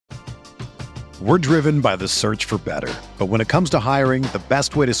We're driven by the search for better. But when it comes to hiring, the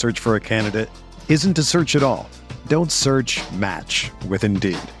best way to search for a candidate isn't to search at all. Don't search, match with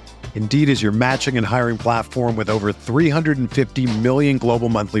Indeed. Indeed is your matching and hiring platform with over 350 million global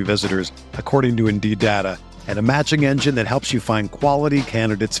monthly visitors, according to Indeed data, and a matching engine that helps you find quality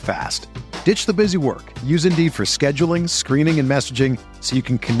candidates fast. Ditch the busy work. Use Indeed for scheduling, screening, and messaging so you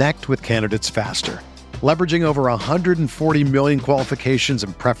can connect with candidates faster. Leveraging over 140 million qualifications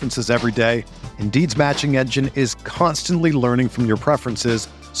and preferences every day, Indeed's matching engine is constantly learning from your preferences,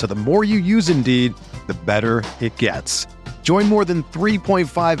 so the more you use Indeed, the better it gets. Join more than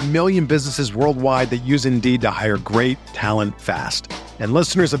 3.5 million businesses worldwide that use Indeed to hire great talent fast. And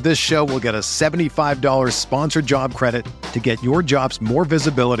listeners of this show will get a $75 sponsored job credit to get your jobs more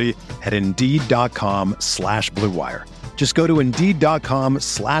visibility at Indeed.com/Blue Wire. Just go to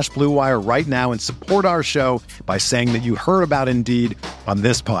Indeed.com/Blue Wire right now and support our show by saying that you heard about Indeed on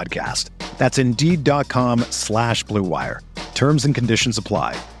this podcast. That's Indeed.com/Blue Wire. Terms and conditions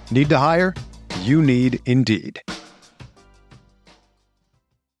apply. Need to hire? You need Indeed.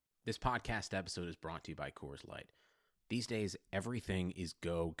 This podcast episode is brought to you by Coors Light. These days, everything is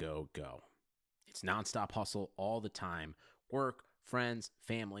go, go, go. It's nonstop hustle all the time. Work, friends,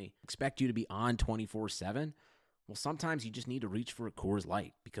 family, expect you to be on 24/7. Well, sometimes you just need to reach for a Coors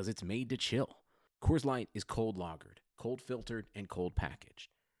Light because it's made to chill. Coors Light is cold lagered, cold filtered, and cold packaged.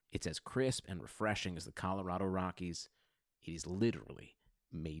 It's as crisp and refreshing as the Colorado Rockies. It is literally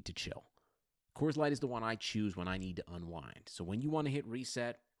made to chill. Coors Light is the one I choose when I need to unwind. So when you want to hit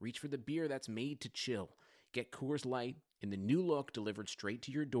reset, reach for the beer that's made to chill. Get Coors Light in the new look delivered straight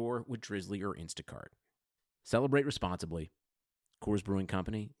to your door with Drizzly or Instacart. Celebrate responsibly. Coors Brewing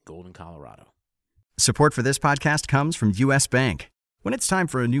Company, Golden, Colorado. Support for this podcast comes from U.S. Bank. When it's time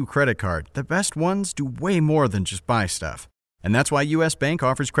for a new credit card, the best ones do way more than just buy stuff. And that's why U.S. Bank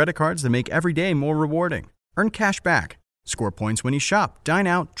offers credit cards that make every day more rewarding. Earn cash back, score points when you shop, dine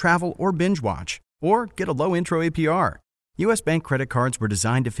out, travel, or binge watch, or get a low intro APR. U.S. Bank credit cards were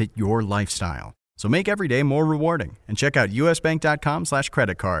designed to fit your lifestyle. So make every day more rewarding and check out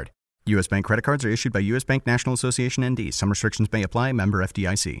usbank.com/credit card. U.S. Bank credit cards are issued by U.S. Bank National Association ND. Some restrictions may apply. Member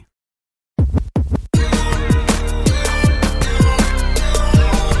FDIC.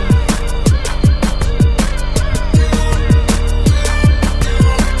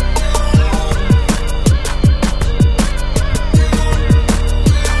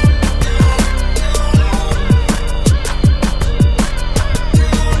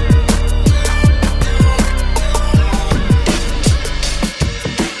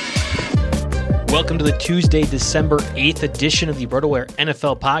 Welcome to the Tuesday, December 8th edition of the RotoWire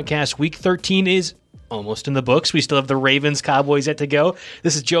NFL Podcast. Week 13 is almost in the books. We still have the Ravens, Cowboys yet to go.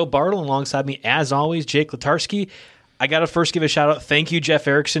 This is Joe Bartle, alongside me, as always, Jake Latarski. I got to first give a shout-out. Thank you, Jeff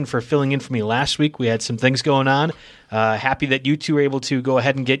Erickson, for filling in for me last week. We had some things going on. Happy that you two were able to go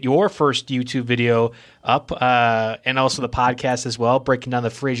ahead and get your first YouTube video up, and also the podcast as well, breaking down the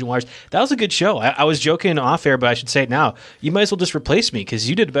free agent wires. That was a good show. I was joking off air, but I should say it now. You might as well just replace me because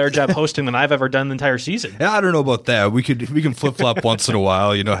you did a better job hosting than I've ever done the entire season. Yeah, I don't know about that. We can flip flop once in a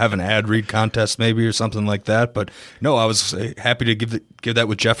while. Have an ad read contest maybe or something like that. But no, I was happy to give that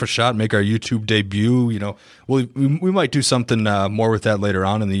with Jeff a shot. Make our YouTube debut. We might do something more with that later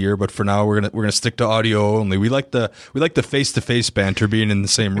on in the year. But for now, we're gonna stick to audio only. We like the face-to-face banter, being in the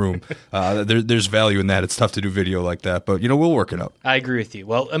same room. There's value in that. It's tough to do video like that, but we'll work it out. I agree with you.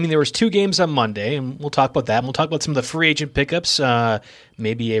 Well, there was 2 games on Monday, and we'll talk about that. And we'll talk about some of the free agent pickups.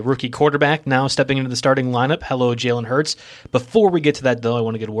 Maybe a rookie quarterback now stepping into the starting lineup. Hello, Jalen Hurts. Before we get to that, though, I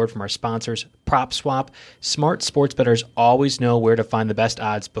want to get a word from our sponsors, PropSwap. Smart sports bettors always know where to find the best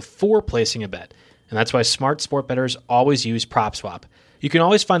odds before placing a bet, and that's why smart sport bettors always use PropSwap. You can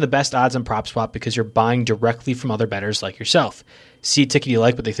always find the best odds on PropSwap because you're buying directly from other bettors like yourself. See a ticket you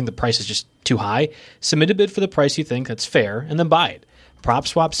like, but they think the price is just too high? Submit a bid for the price you think that's fair, and then buy it.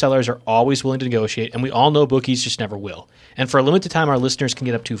 PropSwap sellers are always willing to negotiate, and we all know bookies just never will. And for a limited time, our listeners can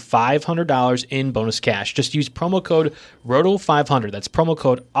get up to $500 in bonus cash. Just use promo code ROTO500. That's promo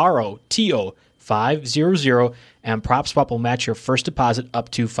code ROTO500, and PropSwap will match your first deposit up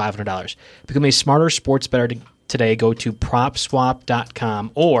to $500. Become a smarter sports bettor today. Go to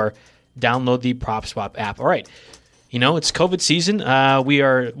PropSwap.com or download the PropSwap app. All right. It's COVID season.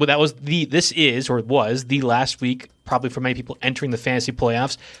 This was the last week, probably for many people entering the fantasy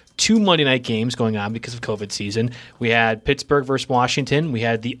playoffs. 2 Monday night games going on because of COVID season. We had Pittsburgh versus Washington. We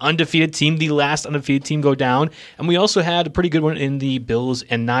had the undefeated team, the last undefeated team, go down. And we also had a pretty good one in the Bills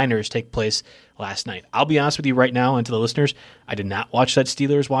and Niners take place last night. I'll be honest with you right now and to the listeners, I did not watch that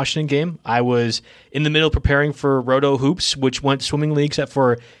Steelers-Washington game. I was in the middle preparing for Roto Hoops, which went swimmingly, except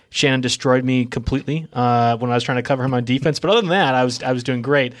for Shannon destroyed me completely when I was trying to cover him on defense. But other than that, I was doing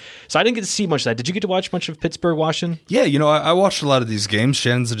great. So I didn't get to see much of that. Did you get to watch much of Pittsburgh, Washington? Yeah, I watched a lot of these games.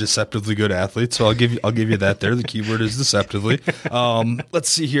 Shannon's a deceptively good athlete, so I'll give you that there. The keyword is deceptively. Let's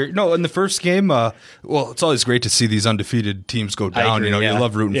see here. No, in the first game, well, it's always great to see these undefeated teams go down. Agree, You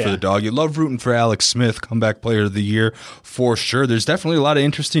love rooting for the dog. You love rooting for Alex Smith, comeback player of the year for sure. There's definitely a lot of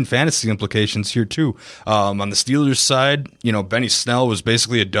interesting fantasy implications here too. On the Steelers side, Benny Snell was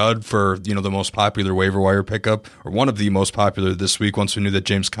basically a dud for the most popular waiver wire pickup, or one of the most popular this week. Once we knew that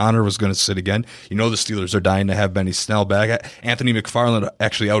James Conner was going to sit again, the Steelers are dying to have Benny Snell back. Anthony McFarland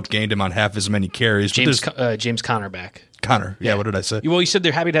actually outgained him on half as many carries. James Conner back. Connor. Yeah, what did I say? Well, you said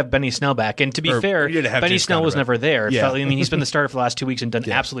they're happy to have Benny Snell back. And to be fair, Benny Snell was never there. He's been the starter for the last 2 weeks and done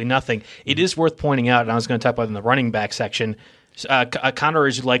absolutely nothing. It is worth pointing out, and I was going to talk about it in the running back section, Connor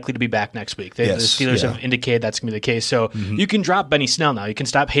is likely to be back next week. The Steelers have indicated that's going to be the case. So you can drop Benny Snell now. You can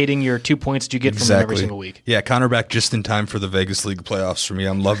stop hating your 2 points that you get from him every single week. Yeah, Connor back just in time for the Vegas League playoffs for me.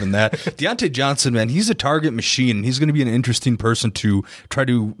 I'm loving that. Deontay Johnson, man, he's a target machine. He's going to be an interesting person to try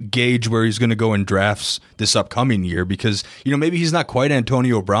to gauge where he's going to go in drafts this upcoming year because, maybe he's not quite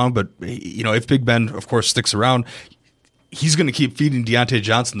Antonio Brown, but, if Big Ben, of course, sticks around, he's going to keep feeding Deontay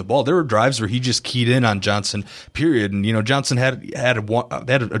Johnson the ball. There were drives where he just keyed in on Johnson, period. And, Johnson had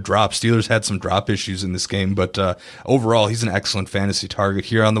a drop. Steelers had some drop issues in this game, but overall, he's an excellent fantasy target.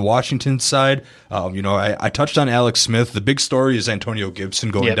 Here on the Washington side, I touched on Alex Smith. The big story is Antonio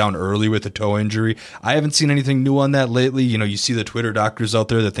Gibson going down early with a toe injury. I haven't seen anything new on that lately. You see the Twitter doctors out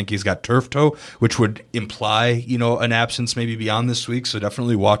there that think he's got turf toe, which would imply, an absence maybe beyond this week. So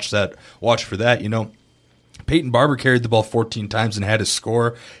definitely watch for that, Peyton Barber carried the ball 14 times and had a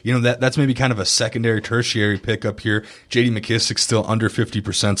score. That's maybe kind of a secondary, tertiary pickup here. J.D. McKissick's still under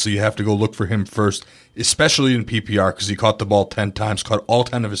 50%, so you have to go look for him first, especially in PPR because he caught the ball 10 times, caught all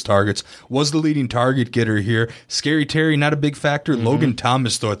 10 of his targets, was the leading target getter here. Scary Terry, not a big factor. Logan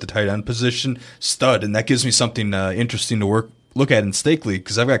Thomas, though, at the tight end position, stud, and that gives me something interesting to look at in Stake League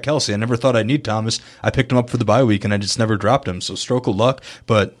because I've got Kelsey. I never thought I'd need Thomas. I picked him up for the bye week and I just never dropped him. So stroke of luck,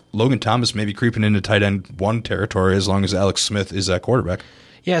 but Logan Thomas may be creeping into tight end 1 territory as long as Alex Smith is at quarterback.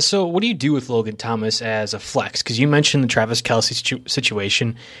 Yeah, so what do you do with Logan Thomas as a flex? Because you mentioned the Travis Kelce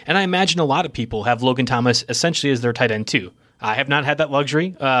situation, and I imagine a lot of people have Logan Thomas essentially as their tight end too. I have not had that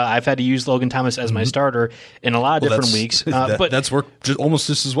luxury. I've had to use Logan Thomas as my starter in a lot of different weeks. But that's worked almost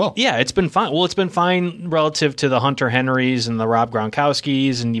just as well. Yeah, it's been fine. Well, it's been fine relative to the Hunter Henrys and the Rob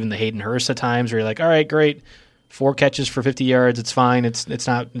Gronkowskis and even the Hayden Hurst at times where you're like, all right, great. 4 catches for 50 yards. It's fine. It's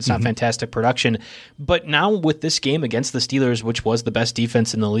not fantastic production. But now with this game against the Steelers, which was the best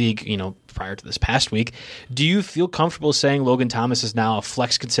defense in the league, prior to this past week, do you feel comfortable saying Logan Thomas is now a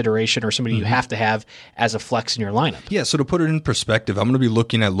flex consideration or somebody you have to have as a flex in your lineup? Yeah, so to put it in perspective, I'm going to be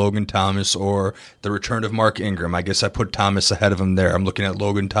looking at Logan Thomas or the return of Mark Ingram. I guess I put Thomas ahead of him there. I'm looking at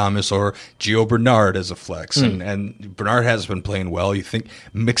Logan Thomas or Gio Bernard as a flex. And Bernard has been playing well. You think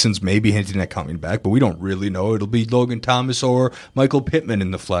Mixon's maybe hinting at coming back, but we don't really know. It'll be Logan Thomas or Michael Pittman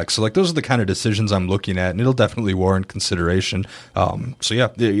in the flex. So those are the kind of decisions I'm looking at, and it'll definitely warrant consideration. So yeah,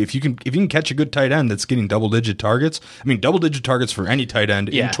 if you can catch a good tight end that's getting double-digit targets, double-digit targets for any tight end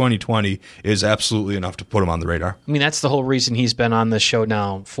in 2020 is absolutely enough to put him on the radar. That's the whole reason he's been on this show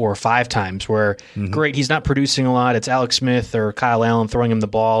now 4 or 5 times where, great, he's not producing a lot. It's Alex Smith or Kyle Allen throwing him the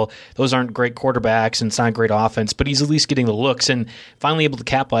ball. Those aren't great quarterbacks and it's not great offense, but he's at least getting the looks and finally able to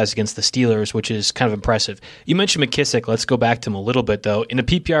capitalize against the Steelers, which is kind of impressive. You mentioned McKissick. Let's go back to him a little bit, though. In a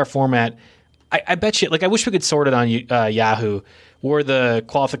PPR format, I bet you, I wish we could sort it on Yahoo where the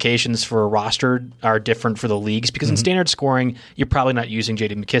qualifications for a roster are different for the leagues, because in standard scoring, you're probably not using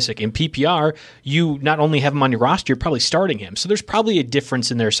J.D. McKissick. In PPR, you not only have him on your roster, you're probably starting him. So there's probably a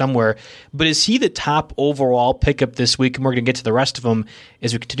difference in there somewhere. But is he the top overall pickup this week? And we're going to get to the rest of them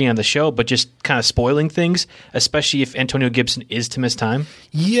as we continue on the show, but just kind of spoiling things, especially if Antonio Gibson is to miss time?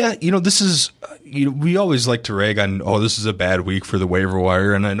 Yeah, this is, we always like to rag on, this is a bad week for the waiver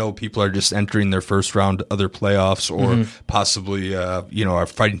wire. And I know people are just entering their first round other playoffs or possibly are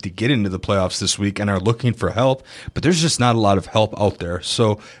fighting to get into the playoffs this week and are looking for help, but there's just not a lot of help out there.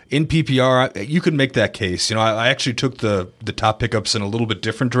 So, In PPR, you could make that case. You know, I actually took the top pickups in a little bit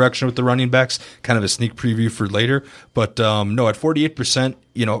different direction with the running backs, kind of a sneak preview for later. But no, at 48%,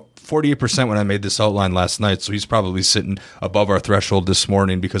 48% when I made this outline last night, so he's probably sitting above our threshold this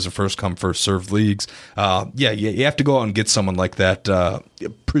morning because of first come, first served leagues. You have to go out and get someone like that,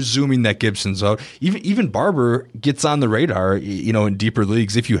 presuming that Gibson's out. Even Barber gets on the radar, in deeper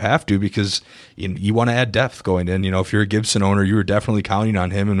leagues if you have to, because you want to add depth going in. If you're a Gibson owner, you were definitely counting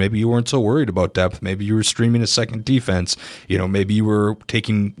on him, and maybe you weren't so worried about depth. Maybe you were streaming a second defense. Maybe you were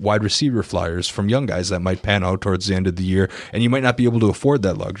taking wide receiver flyers from young guys that might pan out towards the end of the year, and you might not be able to afford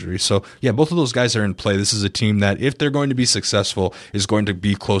that luxury. So, yeah, both of those guys are in play. This is a team that, if they're going to be successful, is going to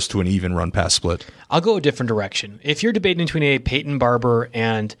be close to an even run-pass split. I'll go a different direction. If you're debating between a Peyton Barber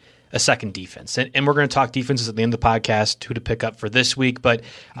and a second defense, and we're going to talk defenses at the end of the podcast, who to pick up for this week, but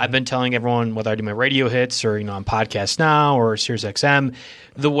I've been telling everyone, whether I do my radio hits or on Podcast Now or SiriusXM,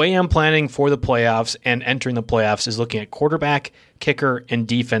 the way I'm planning for the playoffs and entering the playoffs is looking at quarterback, kicker, and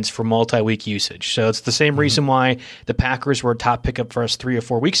defense for multi-week usage. So it's the same reason why the Packers were a top pickup for us 3 or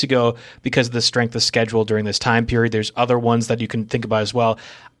 4 weeks ago, because of the strength of schedule during this time period. There's other ones that you can think about as well.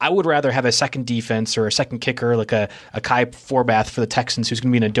 I would rather have a second defense or a second kicker, like a Kai Forbath for the Texans, who's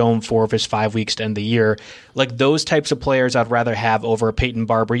going to be in a dome 4 of his 5 weeks to end the year. Like those types of players I'd rather have over a Peyton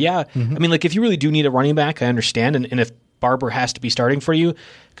Barber. Yeah, I mean, if you really do need a running back, I understand. And if Barber has to be starting for you,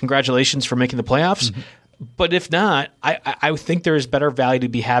 congratulations for making the playoffs. But if not, I think there is better value to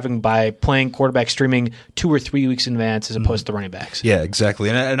be having by playing quarterback streaming 2 or 3 weeks in advance as opposed to running backs. Yeah, exactly.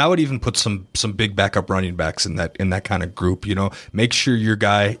 And I would even put some big backup running backs in that kind of group. Make sure you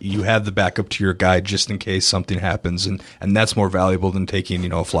have the backup to your guy just in case something happens, and that's more valuable than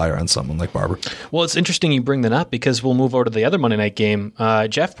taking a flyer on someone like Barber. Well, it's interesting you bring that up, because we'll move over to the other Monday night game.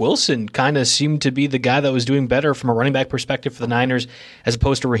 Jeff Wilson kind of seemed to be the guy that was doing better from a running back perspective for the Niners as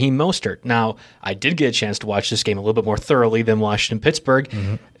opposed to Raheem Mostert. Now, I did get a chance to watch this game a little bit more thoroughly than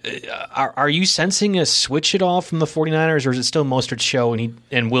Washington-Pittsburgh. Are you sensing a switch at all from the 49ers, or is it still Mostert's show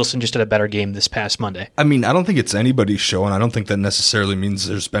and Wilson just had a better game this past Monday? I mean, I don't think it's anybody's show, and I don't think that necessarily means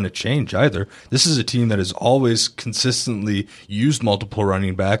there's been a change either. This is a team that has always consistently used multiple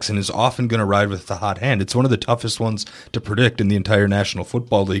running backs and is often going to ride with the hot hand. It's one of the toughest ones to predict in the entire National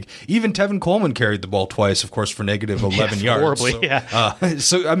Football League. Even Tevin Coleman carried the ball twice, of course, for negative 11 yards. Horribly, so, yeah.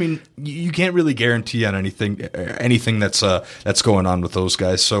 So, I mean, you can't really guarantee on anything that's going on with those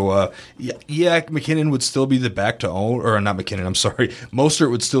guys. So, McKinnon would still be the back to own, or not McKinnon, I'm sorry.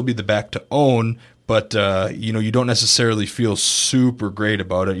 Mostert would still be the back to own, but, you don't necessarily feel super great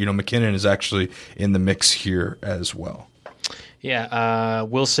about it. McKinnon is actually in the mix here as well. Yeah,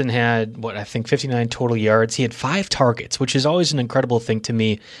 Wilson had, I think 59 total yards. He had 5 targets, which is always an incredible thing to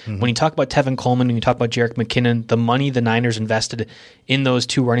me. When you talk about Tevin Coleman and you talk about Jerick McKinnon, the money the Niners invested in those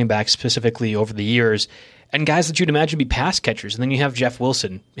 2 running backs specifically over the years, and guys that you'd imagine be pass catchers. And then you have Jeff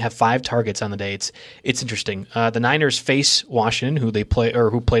Wilson have 5 targets on the day. It's interesting. The Niners face Washington, who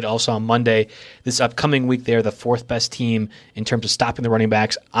played also on Monday. This upcoming week, they're the 4th best team in terms of stopping the running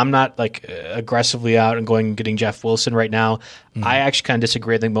backs. I'm not aggressively out and going and getting Jeff Wilson right now. I actually kind of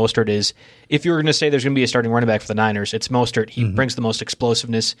disagree. I think Mostert is, if you were going to say there's going to be a starting running back for the Niners, it's Mostert. He brings the most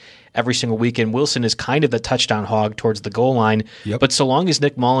explosiveness every single weekend. Wilson is kind of the touchdown hog towards the goal line. Yep. But so long as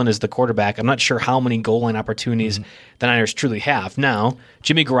Nick Mullen is the quarterback, I'm not sure how many goal line opportunities the Niners truly have. Now,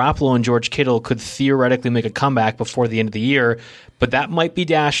 Jimmy Garoppolo and George Kittle could theoretically make a comeback before the end of the year, but that might be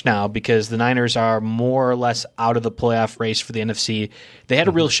dashed now because the Niners are more or less out of the playoff race for the NFC. They had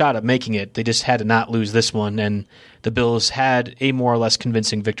a real shot at making it. They just had to not lose this one, and the Bills had a more or less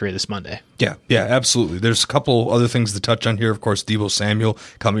convincing victory this Monday. Yeah, absolutely. There's a couple other things to touch on here. Of course, Deebo Samuel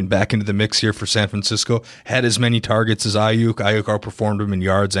coming back into the mix here for San Francisco. Had as many targets as Ayuk. Ayuk outperformed him in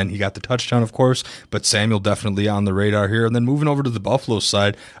yards, and he got the touchdown, of course. But Samuel definitely on the radar here. And then moving over to the Buffalo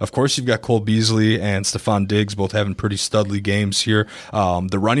side, of course, you've got Cole Beasley and Stephon Diggs both having pretty studly games here.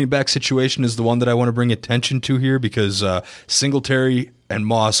 The running back situation is the one that I want to bring attention to here because Singletary and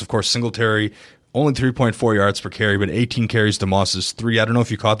Moss, of course, Singletary only 3.4 yards per carry, but 18 carries to Moss's 3. I don't know if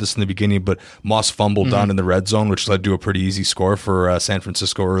you caught this in the beginning, but Moss fumbled down in the red zone, which led to a pretty easy score for San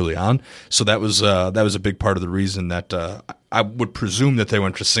Francisco early on. So that was a big part of the reason that I would presume that they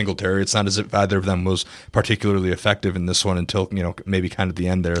went to Singletary. It's not as if either of them was particularly effective in this one until maybe kind of the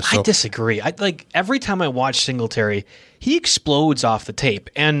end there. So. I disagree. Every time I watch Singletary, he explodes off the tape,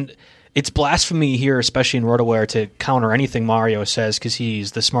 and It's blasphemy here, especially in RotoWire, to counter anything Mario says because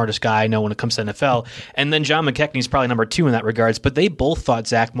he's the smartest guy I know when it comes to NFL. And then John McKechnie's probably number 2 in that regards. But they both thought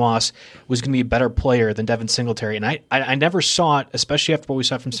Zach Moss was going to be a better player than Devin Singletary. And I never saw it, especially after what we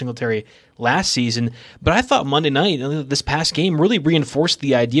saw from Singletary last season. But I thought Monday night, this past game, really reinforced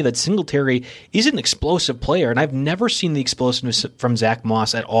the idea that Singletary is an explosive player. And I've never seen the explosiveness from Zach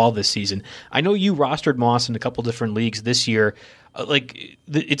Moss at all this season. I know you rostered Moss in a couple different leagues this year.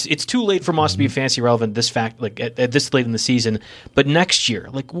 It's too late for Moss to be fantasy relevant at this late in the season. But next year,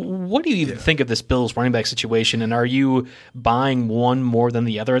 what do you even think of this Bills running back situation? And are you buying one more than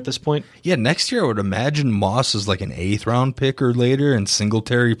the other at this point? Yeah, next year I would imagine Moss is like an 8th round pick or later, and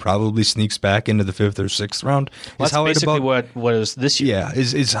Singletary probably sneaks back into the 5th or 6th round. Well, that's basically what was this year. Yeah,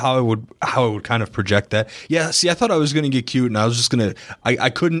 is how I would kind of project that. Yeah, see, I thought I was going to get cute, and I was just going to. I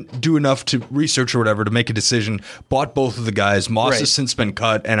couldn't do enough to research or whatever to make a decision. Bought both of the guys. Moss has since been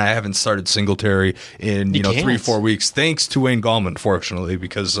cut, and I haven't started Singletary in 3-4 weeks, thanks to Wayne Gallman, fortunately,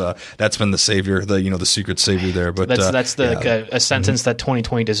 because that's been the savior, the secret savior there. But that's a sentence that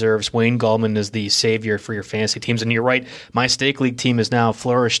 2020 deserves. Wayne Gallman is the savior for your fantasy teams, and you're right. My stake league team has now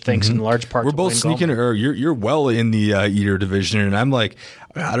flourished thanks in large part. We're both sneaking, or you're well in the Eater division, and I'm like,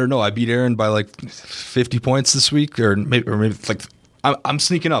 I don't know. I beat Aaron by like 50 points this week, or maybe like. I'm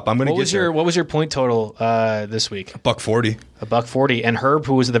sneaking up. I'm going to get there. What was your point total this week? $140. $140. And Herb,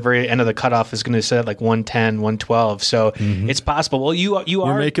 who was at the very end of the cutoff, is going to set at like 110, 112. So it's possible. Well,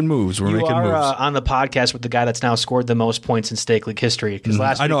 we're making moves. We're making moves on the podcast with the guy that's now scored the most points in Stake League history. Because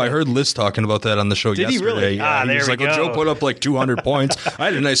I know. I heard Liz talking about that on the show yesterday. Did he really? Yeah, he was like, "Well, Joe put up like 200 points. I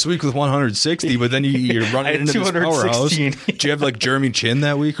had a nice week with 160, but then you're running into this powerhouse. Did you have like Jeremy Chin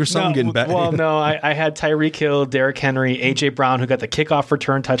that week or something? Getting back? Well, no. I had Tyreek Hill, Derrick Henry, AJ Brown, who got the kickoff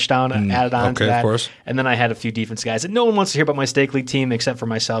return touchdown added on to that. Of course. And then I had a few defense guys. And no one wants to hear about my Stake League team except for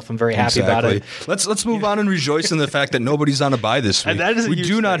myself. I'm very happy about it. Let's move on and rejoice in the fact that nobody's on a bye this week. We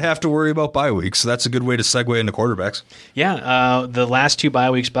do not have to worry about bye weeks, so that's a good way to segue into quarterbacks. Yeah, the last 2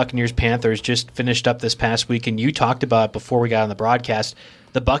 bye weeks, Buccaneers, Panthers, just finished up this past week, and you talked about it before we got on the broadcast.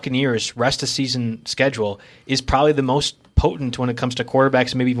 The Buccaneers' rest of season schedule is probably the most potent when it comes to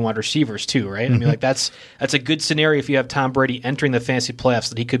quarterbacks and maybe even wide receivers too, right? I mean, that's a good scenario if you have Tom Brady entering the fantasy playoffs,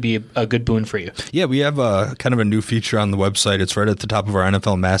 that he could be a good boon for you. Yeah, we have a kind of a new feature on the website. It's right at the top of our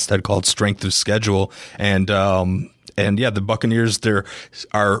NFL masthead called Strength of Schedule, and yeah, the Buccaneers,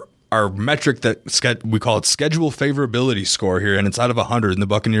 our metric that we call it schedule favorability score here, and it's out of 100, and the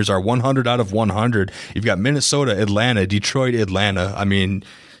Buccaneers are 100 out of 100. You've got Minnesota, Atlanta, Detroit, Atlanta. I mean,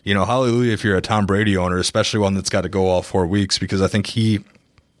 hallelujah if you're a Tom Brady owner, especially one that's got to go all 4 weeks, because I think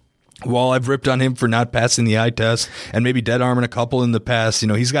while I've ripped on him for not passing the eye test and maybe dead arming a couple in the past,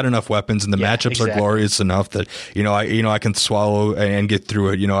 he's got enough weapons and the matchups are glorious enough that I can swallow and get through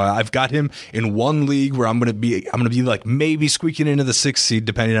it. I've got him in one league where I'm gonna be like maybe squeaking into the 6th seed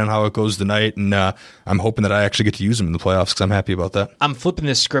depending on how it goes tonight, and I'm hoping that I actually get to use him in the playoffs because I'm happy about that. I'm flipping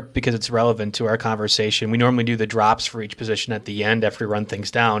this script because it's relevant to our conversation. We normally do the drops for each position at the end after we run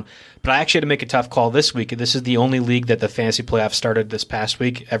things down, but I actually had to make a tough call this week. This is the only league that the fantasy playoffs started this past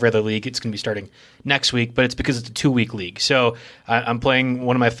week. Every other league, it's going to be starting next week, but it's because it's a 2-week league. So I'm playing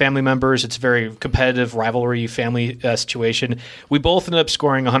one of my family members. It's a very competitive rivalry family situation. We both ended up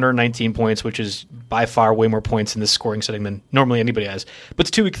scoring 119 points, which is by far way more points in this scoring setting than normally anybody has. But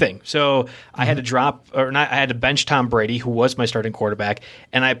it's a 2-week thing. So I had to I had to bench Tom Brady, who was my starting quarterback,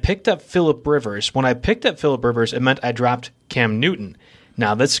 and I picked up Phillip Rivers. When I picked up Phillip Rivers, it meant I dropped Cam Newton.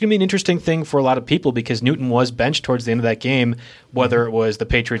 Now, that's going to be an interesting thing for a lot of people because Newton was benched towards the end of that game, whether it was the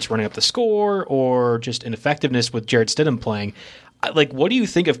Patriots running up the score or just ineffectiveness with Jarrett Stidham playing. What do you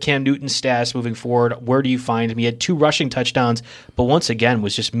think of Cam Newton's stats moving forward? Where do you find him? He had 2 rushing touchdowns, but once again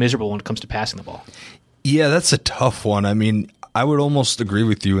was just miserable when it comes to passing the ball. Yeah, that's a tough one. I mean, I would almost agree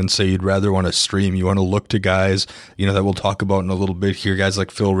with you and say you'd rather want to stream. You want to look to guys, that we'll talk about in a little bit here, guys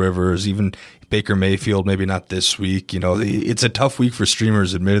like Phil Rivers, even Baker Mayfield, maybe not this week. It's a tough week for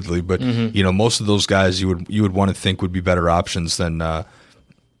streamers, admittedly, but most of those guys you would want to think would be better options than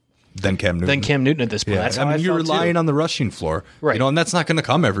Cam Newton. At this point. Yeah. That's you're relying on the rushing floor, right? And that's not going to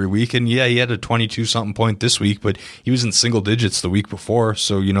come every week. And yeah, he had a 22-something point this week, but he was in single digits the week before.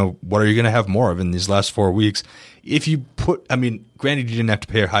 So what are you going to have more of in these last 4 weeks? If you granted you didn't have to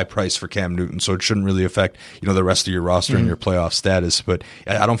pay a high price for Cam Newton, so it shouldn't really affect the rest of your roster and your playoff status. But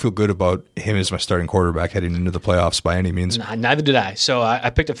I don't feel good about him as my starting quarterback heading into the playoffs by any means. Neither did I. So I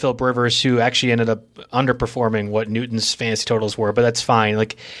picked up Phillip Rivers, who actually ended up underperforming what Newton's fantasy totals were, but that's fine.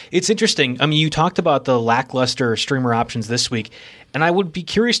 It's interesting. I mean, you talked about the lackluster streamer options this week, and I would be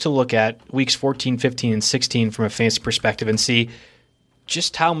curious to look at weeks 14, 15, and 16 from a fantasy perspective and see,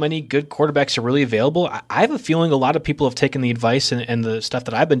 just how many good quarterbacks are really available. I have a feeling a lot of people have taken the advice and the stuff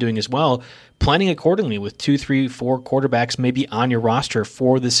that I've been doing as well, planning accordingly with 2, 3, 4 quarterbacks maybe on your roster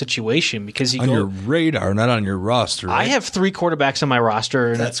for this situation, because your radar, not on your roster. Right? I have 3 quarterbacks on my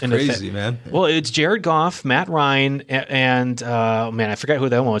roster. That's crazy, man. Well, it's Jared Goff, Matt Ryan, and I forgot who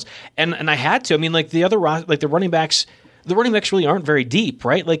that one was. And I had to. I mean, like the other the running backs. The running backs really aren't very deep,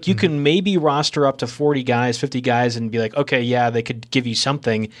 right? Like you can maybe roster up to 40 guys, 50 guys and be like, okay, yeah, they could give you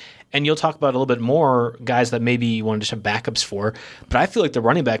something. And you'll talk about a little bit more guys that maybe you want to just have backups for. But I feel like the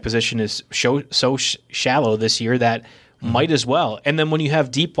running back position is so shallow this year that might as well. And then when you have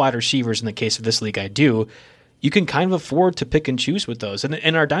deep wide receivers, in the case of this league, I do, you can kind of afford to pick and choose with those. And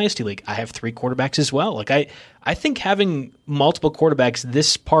in our Dynasty League, I have 3 quarterbacks as well. Like I think having multiple quarterbacks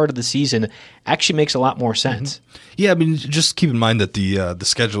this part of the season actually makes a lot more sense. Mm-hmm. Yeah, I mean, just keep in mind that the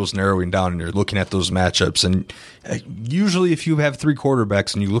schedule is narrowing down and you're looking at those matchups. And usually if you have 3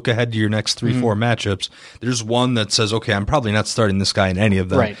 quarterbacks and you look ahead to your next 3, 4 matchups, there's one that says, okay, I'm probably not starting this guy in any of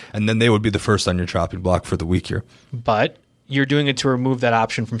them. Right. And then they would be the first on your chopping block for the week here. But you're doing it to remove that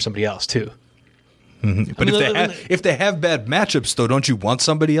option from somebody else too. Mm-hmm. But if they have bad matchups, though, don't you want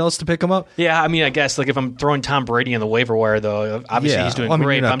somebody else to pick them up? Yeah, I mean, I guess like if I'm throwing Tom Brady in the waiver wire, though, obviously he's doing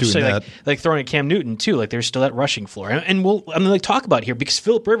great. But I'm just saying, like throwing a Cam Newton too. Like there's still that rushing floor, and I'm going to talk about it here because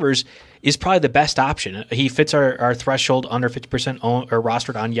Phillip Rivers is probably the best option. He fits our threshold under 50% or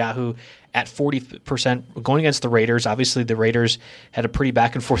rostered on Yahoo at 40% going against the Raiders. Obviously, the Raiders had a pretty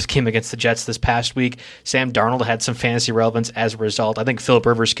back-and-forth game against the Jets this past week. Sam Darnold had some fantasy relevance as a result. I think Phillip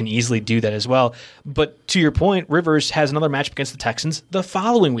Rivers can easily do that as well. But to your point, Rivers has another matchup against the Texans the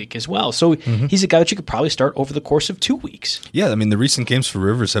following week as well. So he's a guy that you could probably start over the course of 2 weeks. Yeah, I mean, the recent games for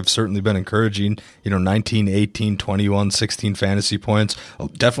Rivers have certainly been encouraging. 19, 18, 21, 16 fantasy points.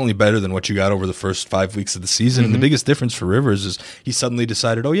 Definitely better than what you got over the first 5 weeks of the season. And the biggest difference for Rivers is he suddenly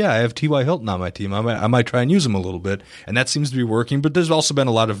decided, oh, yeah, I have T.Y. Hilton on my team. I might try and use him a little bit, and that seems to be working. But there's also been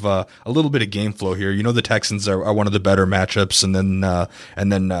a little bit of game flow here. The Texans are one of the better matchups, and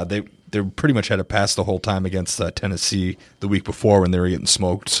then they pretty much had to pass the whole time against Tennessee the week before when they were getting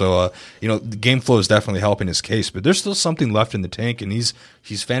smoked. So the game flow is definitely helping his case, but there's still something left in the tank, and he's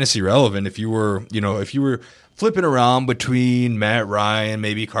fantasy relevant. If you were flipping around between Matt Ryan,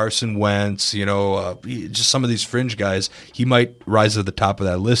 maybe Carson Wentz, just some of these fringe guys, he might rise to the top of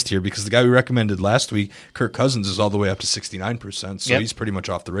that list here because the guy we recommended last week, Kirk Cousins, is all the way up to 69%, so he's pretty much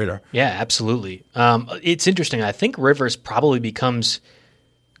off the radar. Yeah, absolutely. It's interesting. I think Rivers probably becomes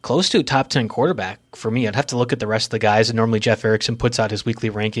close to a top 10 quarterback for me. I'd have to look at the rest of the guys, and normally Jeff Erickson puts out his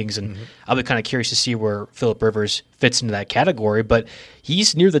weekly rankings, and I'll be kind of curious to see where Phillip Rivers fits into that category, but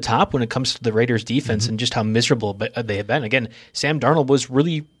he's near the top when it comes to the Raiders defense and just how miserable they have been. Again, Sam Darnold was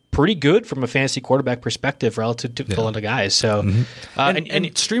really pretty good from a fantasy quarterback perspective relative to a lot of guys. So,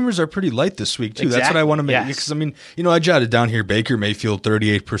 and streamers are pretty light this week too. Exactly. That's what I want to make because I jotted down here Baker Mayfield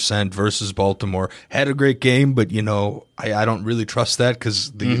 38% versus Baltimore, had a great game, but I don't really trust that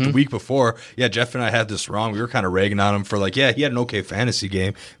because the week before, Jeff and I had this wrong. We were kind of ragging on him for he had an okay fantasy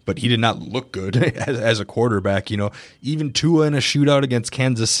game, but he did not look good as a quarterback. Even Tua in a shootout against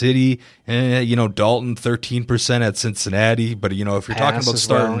Kansas City, Dalton 13% at Cincinnati, but if you're talking about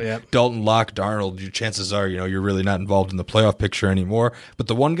starting Dalton, Locke, Darnold, your chances are you're really not involved in the playoff picture anymore. But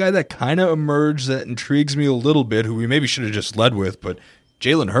the one guy that kind of emerged that intrigues me a little bit, who we maybe should have just led with, but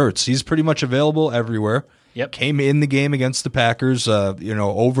Jalen Hurts, he's pretty much available everywhere. Yep. Came in the game against the Packers,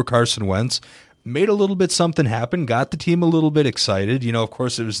 over Carson Wentz. Made a little bit something happen, got the team a little bit excited. Of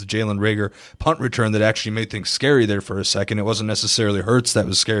course, it was the Jalen Reagor punt return that actually made things scary there for a second. It wasn't necessarily Hurts that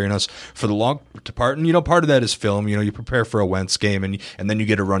was scaring us for the long part. And, part of that is film. You prepare for a Wentz game, and then you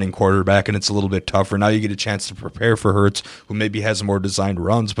get a running quarterback, and it's a little bit tougher. Now you get a chance to prepare for Hurts, who maybe has more designed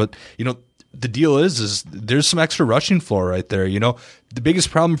runs. But, the deal is there's some extra rushing floor right there. The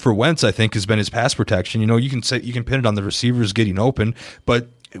biggest problem for Wentz, I think, has been his pass protection. You can pin it on the receivers getting open, but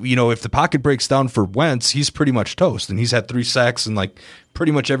if the pocket breaks down for Wentz, he's pretty much toast. And he's had 3 sacks in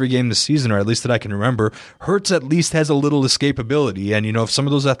pretty much every game this season, or at least that I can remember. Hurts at least has a little escapability. And, if some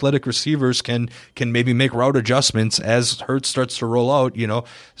of those athletic receivers can maybe make route adjustments as Hurts starts to roll out,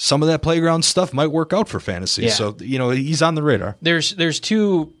 some of that playground stuff might work out for fantasy. Yeah. So, he's on the radar. There's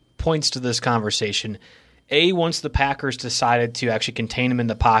 2 points to this conversation. Once the Packers decided to actually contain him in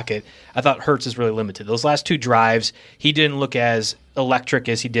the pocket, I thought Hurts is really limited. Those last 2 drives, he didn't look as electric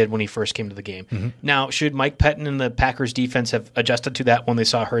as he did when he first came to the game. Now, should Mike Pettin and the Packers defense have adjusted to that when they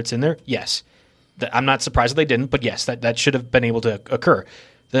saw Hurts in there? Yes. I'm not surprised that they didn't, but yes, that should have been able to occur.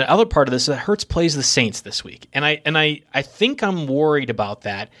 The other part of this is that Hurts plays the Saints this week. And I think I'm worried about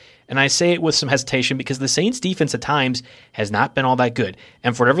that. And I say it with some hesitation because the Saints defense at times has not been all that good.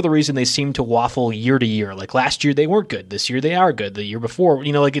 And for whatever the reason, they seem to waffle year to year. Like last year, they weren't good. This year, they are good. The year before,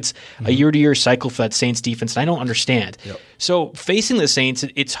 like it's a year-to-year cycle for that Saints defense, and I don't understand. Yep. So facing the Saints,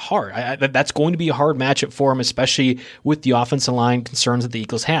 it's hard. That's going to be a hard matchup for them, especially with the offensive line concerns that the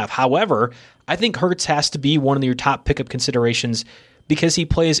Eagles have. However, I think Hurts has to be one of your top pickup considerations because he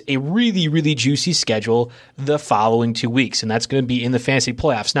plays a really, really juicy schedule the following 2 weeks, and that's going to be in the fantasy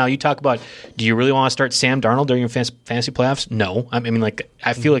playoffs. Now, you talk about, do you really want to start Sam Darnold during your fantasy playoffs? No. I mean,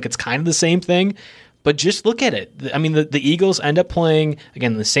 I feel like it's kind of the same thing, but just look at it. I mean, the Eagles end up playing,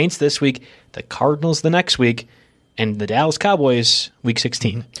 again, the Saints this week, the Cardinals the next week, and the Dallas Cowboys week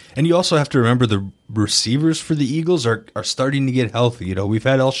 16. And you also have to remember the receivers for the Eagles are starting to get healthy. We've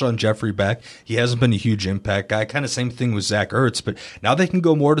had Alshon Jeffrey back. He hasn't been a huge impact guy. Kind of same thing with Zach Ertz, but now they can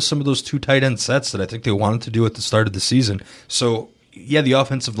go more to some of those 2 tight end sets that I think they wanted to do at the start of the season. So, yeah, the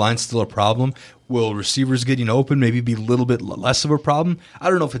offensive line's still a problem. Will receivers getting open maybe be a little bit less of a problem? I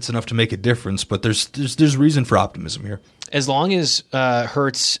don't know if it's enough to make a difference, but there's reason for optimism here. As long as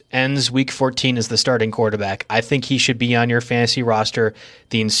Hurts ends week 14 as the starting quarterback, I think he should be on your fantasy roster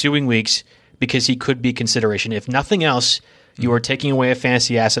the ensuing weeks because he could be consideration. If nothing else, you are taking away a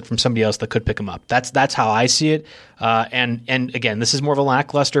fantasy asset from somebody else that could pick him up. That's how I see it. And again, this is more of a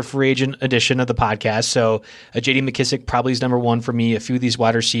lackluster free agent edition of the podcast. So J.D. McKissic probably is number one for me. A few of these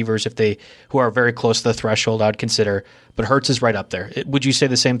wide receivers, who are very close to the threshold, I'd consider. But Hurts is right up there. Would you say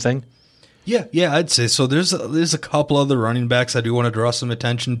the same thing? Yeah, I'd say so. There's a couple other running backs I do want to draw some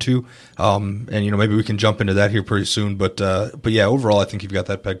attention to, and maybe we can jump into that here pretty soon. But yeah, overall, I think you've got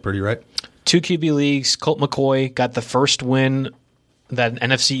that pegged pretty right. 2 QB leagues. Colt McCoy got the first win that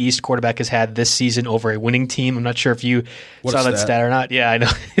an NFC East quarterback has had this season over a winning team. I'm not sure if you saw that stat or not. Yeah, I know.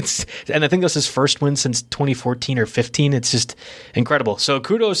 And I think this is his first win since 2014 or 15. It's just incredible. So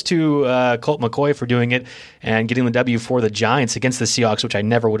kudos to Colt McCoy for doing it and getting the W for the Giants against the Seahawks, which I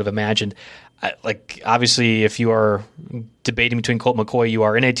never would have imagined. Obviously, if you are debating between Colt McCoy, you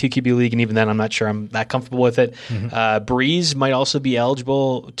are in a 2 QB league, and even then, I'm not sure I'm that comfortable with it. Breeze might also be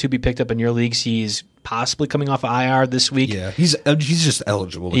eligible to be picked up in your leagues. He's possibly coming off of IR this week. Yeah, he's just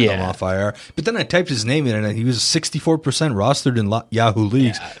eligible to come off IR. But then I typed his name in, and he was 64% rostered in Yahoo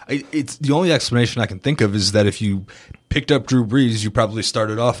leagues. Yeah. It's the only explanation I can think of is that if you picked up Drew Brees, you probably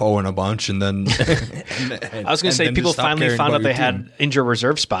started off owing a bunch, and then I was going to say people finally found out they had injured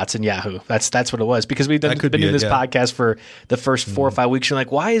reserve spots in Yahoo. That's what it was because we've been doing this podcast for the first 4 or 5 weeks. You're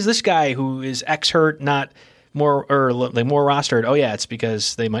like, why is this guy who is X hurt not more rostered? Oh yeah, it's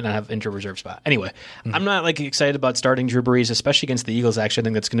because they might not have injured reserve spot. Anyway, I'm not excited about starting Drew Brees, especially against the Eagles. Actually, I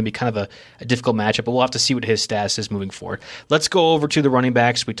think that's going to be kind of a difficult matchup, but we'll have to see what his status is moving forward. Let's go over to the running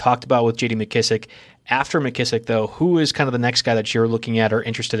backs. We talked about with J.D. McKissic. After McKissic, though, who is kind of the next guy that you're looking at or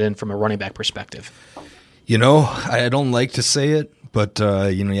interested in from a running back perspective? I don't like to say it, but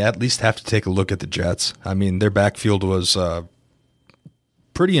you at least have to take a look at the Jets. I mean, their backfield was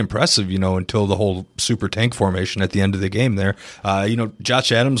pretty impressive, until the whole super tank formation at the end of the game there.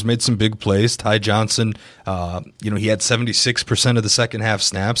 Josh Adams made some big plays. Ty Johnson, he had 76% of the second half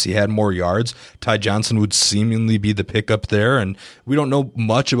snaps. He had more yards. Ty Johnson would seemingly be the pickup there, and we don't know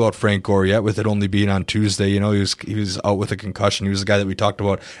much about Frank Gore yet, with it only being on Tuesday. He was out with a concussion. He was the guy that we talked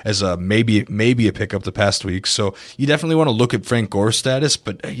about as a maybe a pickup the past week. So you definitely want to look at Frank Gore's status,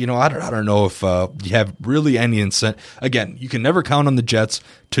 but I don't know if you have really any incentive. Again, you can never count on the Jets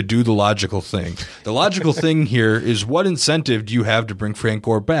to do the logical thing. The logical thing here is, what incentive do you have to bring Frank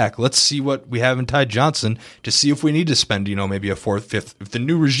Gore back? Let's see what we have in Ty Johnson to see if we need to spend, maybe a 4th, 5th, if the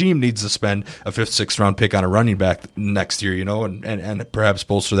new regime needs to spend a 5th, 6th round pick on a running back next year, and perhaps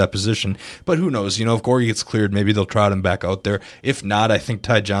bolster that position. But who knows? If Gore gets cleared, maybe they'll trot him back out there. If not, I think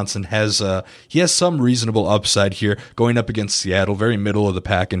Ty Johnson has some reasonable upside here going up against Seattle, very middle of the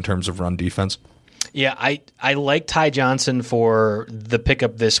pack in terms of run defense. Yeah, I like Ty Johnson for the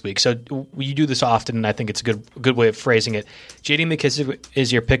pickup this week. So you do this often, and I think it's a good way of phrasing it. J.D. McKissic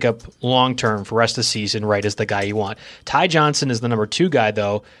is your pickup long-term for rest of the season, right, as the guy you want. Ty Johnson is the number 2 guy,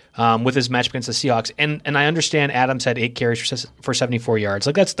 though, with his matchup against the Seahawks. And I understand Adams had 8 carries for 74 yards.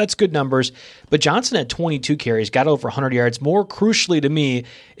 That's good numbers. But Johnson had 22 carries, got over 100 yards. More crucially to me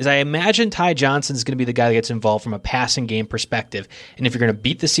is I imagine Ty Johnson is going to be the guy that gets involved from a passing game perspective. And if you're going to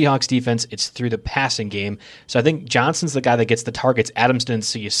beat the Seahawks defense, it's through the passing game. So I think Johnson's the guy that gets the targets. Adams didn't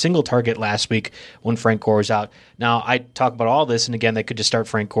see a single target last week when Frank Gore was out. Now, I talk about all this, and again, they could just start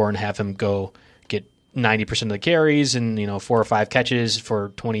Frank Gore and have him go get 90% of the carries and 4 or 5 catches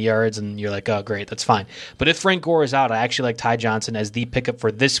for 20 yards, and you're like, oh great, that's fine. But if Frank Gore is out, I actually like Ty Johnson as the pickup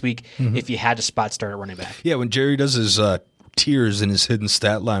for this week if you had to spot start at running back. Yeah, when Jerry does his tiers in his hidden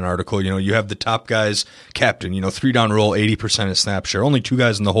stat line article, you have the top guys captain, 3-down roll, 80% of snap share. Only 2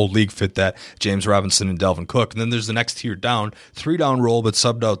 guys in the whole league fit that, James Robinson and Dalvin Cook. And then there's the next tier down, 3-down roll but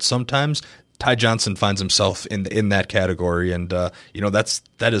subbed out sometimes. Ty Johnson finds himself in that category, and that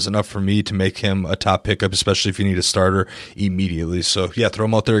is enough for me to make him a top pickup, especially if you need a starter immediately. So yeah, throw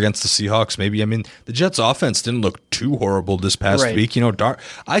him out there against the Seahawks. Maybe the Jets' offense didn't look too horrible this past week.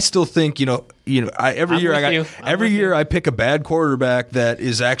 I still think every year I pick a bad quarterback that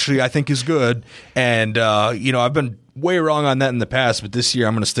is actually I think is good, and I've been way wrong on that in the past, but this year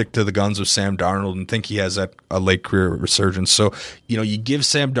I'm going to stick to the guns with Sam Darnold and think he has a late career resurgence. So, you give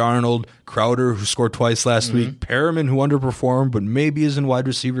Sam Darnold, Crowder, who scored twice last week, Perriman, who underperformed, but maybe is in wide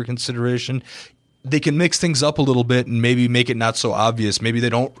receiver consideration. They can mix things up a little bit and maybe make it not so obvious. Maybe they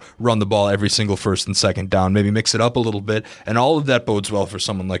don't run the ball every single first and second down. Maybe mix it up a little bit, and all of that bodes well for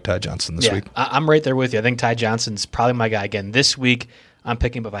someone like Ty Johnson this week. I'm right there with you. I think Ty Johnson's probably my guy again this week. I'm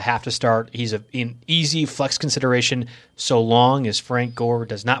picking him if I have to start. He's an easy flex consideration so long as Frank Gore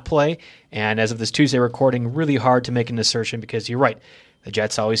does not play. And as of this Tuesday recording, really hard to make an assertion because you're right. The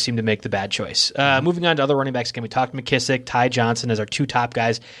Jets always seem to make the bad choice. Moving on to other running backs, again, we talked McKissick, Ty Johnson as our 2 top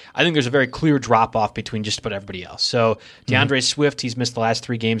guys. I think there's a very clear drop-off between just about everybody else. So DeAndre Swift, he's missed the last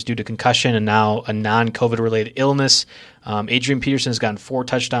 3 games due to concussion and now a non-COVID-related illness. Adrian Peterson has gotten 4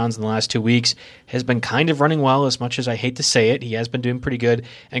 touchdowns in the last 2 weeks, has been kind of running well as much as I hate to say it. He has been doing pretty good.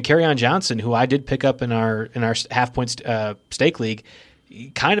 And Kerryon Johnson, who I did pick up in our half-point stake league,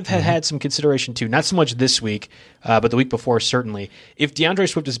 kind of had some consideration too. Not so much this week, but the week before certainly. If DeAndre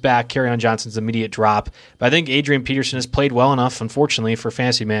Swift is back, Kerryon Johnson's immediate drop. But I think Adrian Peterson has played well enough, unfortunately, for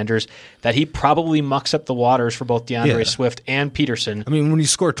fantasy managers that he probably mucks up the waters for both DeAndre Swift and Peterson. When you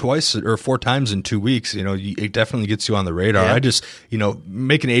score twice or 4 times in 2 weeks, it definitely gets you on the radar. Yeah. I just,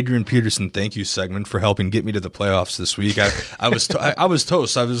 make an Adrian Peterson thank you segment for helping get me to the playoffs this week. I was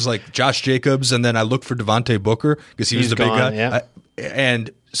toast. I was like Josh Jacobs, and then I looked for Devontae Booker because he was the big guy. Yeah. And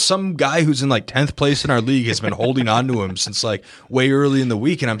some guy who's in 10th place in our league has been holding on to him since way early in the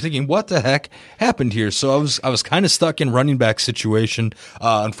week, and I'm thinking, what the heck happened here? So I was kind of stuck in running back situation.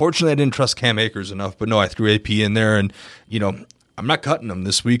 Unfortunately, I didn't trust Cam Akers enough, but no, I threw AP in there, and I'm not cutting him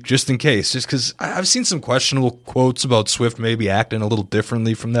this week just in case, just because I've seen some questionable quotes about Swift maybe acting a little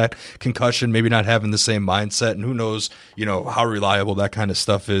differently from that concussion, maybe not having the same mindset, and who knows, how reliable that kind of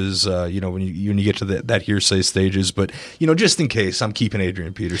stuff is, when you get to that hearsay stages. But, just in case, I'm keeping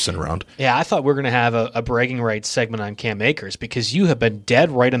Adrian Peterson around. Yeah, I thought we were going to have a bragging rights segment on Cam Akers because you have been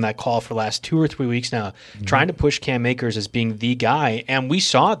dead right on that call for the last 2 or 3 weeks now, trying to push Cam Akers as being the guy, and we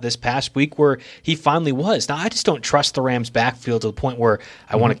saw it this past week where he finally was. Now, I just don't trust the Rams' backfield to the point where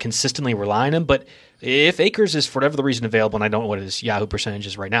I want to consistently rely on him, but if Akers is for whatever the reason available, and I don't know what his Yahoo percentage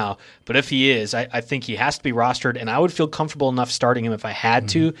is right now, but if he is, I think he has to be rostered, and I would feel comfortable enough starting him if I had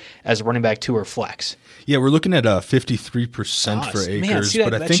to as a running back 2 or flex. Yeah, we're looking at 53% for Akers. Man, see,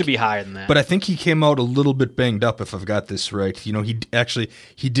 that should be higher than that. But I think he came out a little bit banged up, if I've got this right. He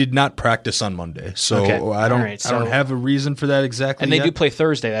did not practice on Monday, so okay. I don't have a reason for that exactly. And they yet. do play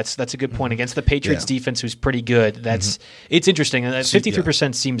Thursday. That's a good point against the Patriots defense, who's pretty good. It's interesting.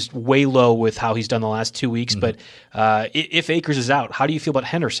 53% seems way low with how he's done the last 2 weeks. But if Akers is out, how do you feel about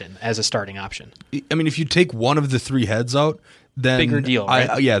Henderson as a starting option? If you take one of the 3 heads out, then bigger deal,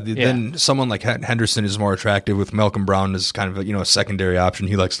 right? Then someone like Henderson is more attractive, with Malcolm Brown as kind of a secondary option.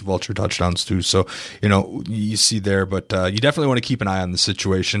 He likes the vulture touchdowns too, so you see there. But you definitely want to keep an eye on the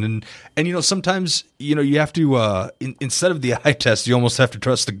situation, and sometimes you have to instead of the eye test, you almost have to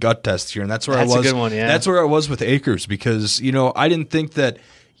trust the gut test here, and that's where I was. That's a good one, yeah. That's where I was with Akers because I didn't think that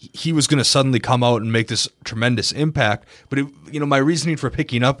he was going to suddenly come out and make this tremendous impact. But my reasoning for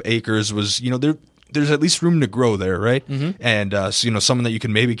picking up Akers was there's at least room to grow there, right? And someone that you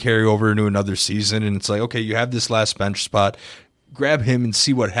can maybe carry over into another season, and it's like, okay, you have this last bench spot, grab him and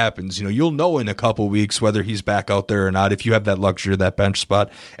see what happens. You'll know in a couple weeks whether he's back out there or not if you have that luxury of that bench spot.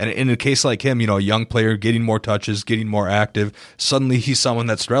 And in a case like him, a young player getting more touches, getting more active, suddenly he's someone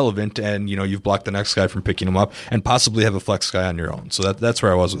that's relevant, and you've blocked the next guy from picking him up and possibly have a flex guy on your own. So that's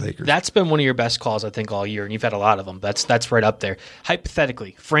where I was with Akers. That's been one of your best calls, I think, all year, and you've had a lot of them. That's right up there.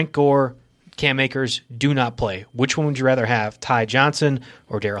 Hypothetically, Frank Gore, Cam Akers do not play. Which one would you rather have, Ty Johnson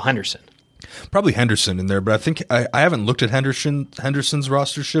or Darrell Henderson? Probably Henderson in there, but I think I haven't looked at Henderson's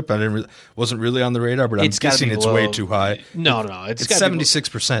rostership. Wasn't really on the radar, but I'm guessing it's way too high. No, it's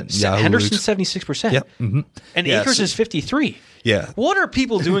 76%. Henderson's 76%. Yep. Mm-hmm. And Akers is 53%. Yeah. What are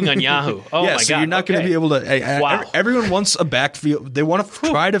people doing on Yahoo? Oh, yeah, my so God. you're not going to be able to. Wow. Everyone wants a backfield. They want to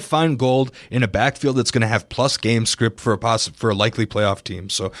try to find gold in a backfield that's going to have plus game script for a likely playoff team.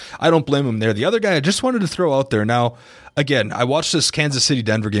 So I don't blame them there. The other guy I just wanted to throw out there now. Again, I watched this Kansas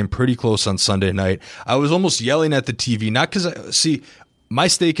City-Denver game pretty close on Sunday night. I was almost yelling at the TV, not because my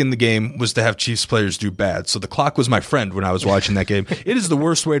stake in the game was to have Chiefs players do bad. So the clock was my friend when I was watching that game. It is the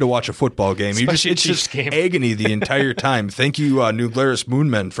worst way to watch a football game. It's just agony the entire time. Thank you, New Glarus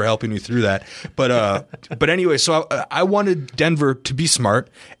Moonmen, for helping me through that. But anyway, so I wanted Denver to be smart.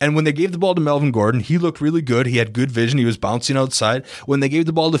 And when they gave the ball to Melvin Gordon, he looked really good. He had good vision. He was bouncing outside. When they gave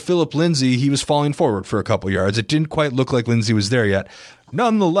the ball to Phillip Lindsay, he was falling forward for a couple yards. It didn't quite look like Lindsay was there yet.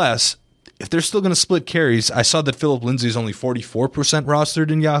 Nonetheless, if they're still going to split carries, I saw that Phillip Lindsay is only 44%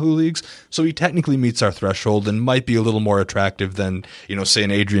 rostered in Yahoo leagues, so he technically meets our threshold and might be a little more attractive than, say, an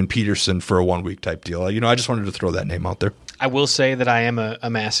Adrian Peterson for a 1 week type deal. I just wanted to throw that name out there. I will say that I am a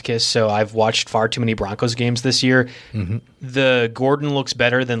masochist, so I've watched far too many Broncos games this year. Mm-hmm. The Gordon looks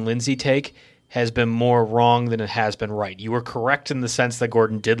better than Lindsay take has been more wrong than it has been right. You were correct in the sense that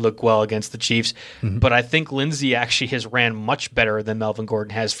Gordon did look well against the Chiefs, but I think Lindsay actually has ran much better than Melvin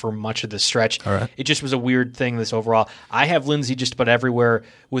Gordon has for much of the stretch. All right. It just was a weird thing this overall. I have Lindsay just about everywhere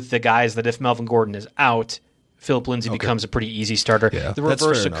with the guys that if Melvin Gordon is out, Phillip Lindsay becomes a pretty easy starter. Yeah, the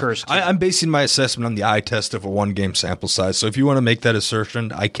reverse occurs too. I'm basing my assessment on the eye test of a 1 game sample size. So if you want to make that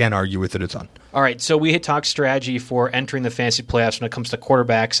assertion, I can't argue with it a ton. All right, so we had talked strategy for entering the fantasy playoffs when it comes to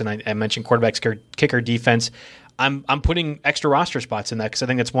quarterbacks, and I mentioned quarterbacks, kicker, defense. I'm putting extra roster spots in that because I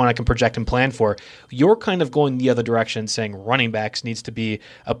think that's one I can project and plan for. You're kind of going the other direction, saying running backs needs to be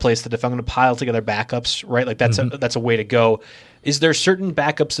a place that if I'm going to pile together backups, right? Like that's a way to go. Is there certain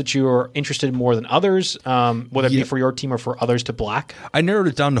backups that you're interested in more than others, whether it be for your team or for others to block? I narrowed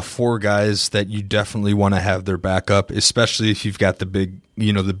it down to 4 guys that you definitely want to have their backup, especially if you've got the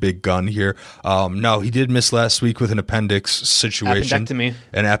big gun here. No, he did miss last week with an appendix situation.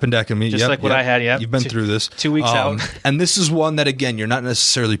 An appendectomy. Just like what I had, You've been through this. 2 weeks out. And this is one that, again, you're not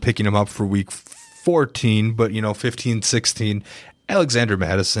necessarily picking him up for week 14, but, 15, 16. Alexander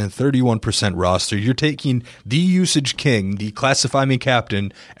Mattison, 31% roster. You're taking the usage king, the classify me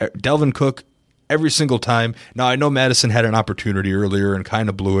captain, Delvin Cook, every single time. Now, I know Madison had an opportunity earlier and kind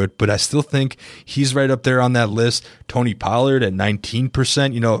of blew it, but I still think he's right up there on that list. Tony Pollard at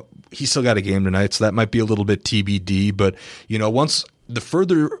 19%. He's still got a game tonight, so that might be a little bit TBD. But, once the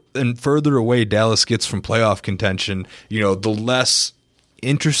further and further away Dallas gets from playoff contention, the less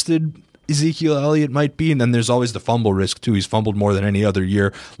interested Ezekiel Elliott might be, and then there's always the fumble risk too. He's fumbled more than any other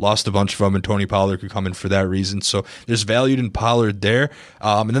year, lost a bunch of them, and Tony Pollard could come in for that reason. So there's value in Pollard there.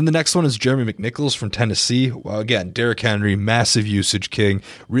 And then the next one is Jeremy McNichols from Tennessee. Well, again, Derrick Henry, massive usage king,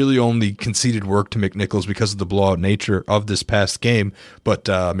 really only conceded work to McNichols because of the blowout nature of this past game. But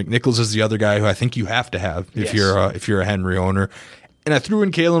McNichols is the other guy who I think you have to have if you're a Henry owner. And I threw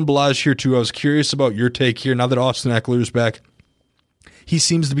in Kalen Ballage here too. I was curious about your take here. Now that Austin Eckler's back, he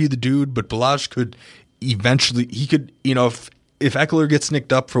seems to be the dude, but Ballage could eventually, if Eckler gets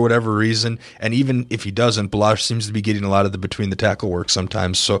nicked up for whatever reason, and even if he doesn't, Ballage seems to be getting a lot of the between the tackle work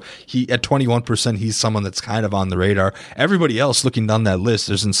sometimes. So he at 21%, he's someone that's kind of on the radar. Everybody else looking down that list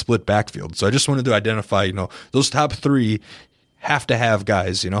is in split backfield. So I just wanted to identify, those top 3 have to have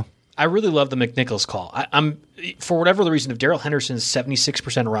guys, I really love the McNichols call. I'm for whatever the reason, if Darrell Henderson is 76%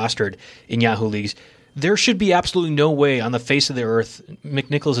 rostered in Yahoo leagues, there should be absolutely no way on the face of the earth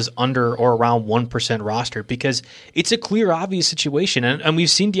McNichols is under or around 1% rostered because it's a clear, obvious situation. And we've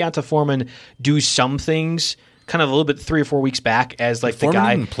seen Deonta Foreman do some things kind of a little bit 3 or 4 weeks back as like the guy.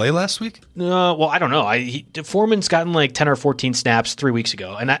 Foreman didn't play last week? Well, I don't know. Foreman's gotten like 10 or 14 snaps 3 weeks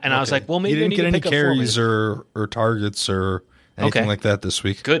ago. And I was like, well, maybe he didn't get any carries or targets or anything like that this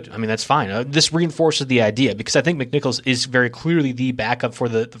week. Good. I mean, that's fine. This reinforces the idea because I think McNichols is very clearly the backup for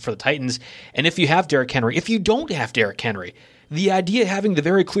the Titans. And if you have Derrick Henry, if you don't have Derrick Henry, the idea of having the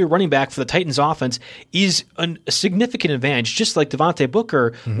very clear running back for the Titans offense is a significant advantage, just like Devontae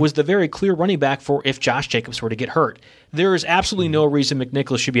Booker was the very clear running back for if Josh Jacobs were to get hurt. There is absolutely no reason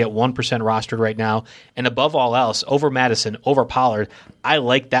McNichols should be at 1% rostered right now. And above all else, over Madison, over Pollard, I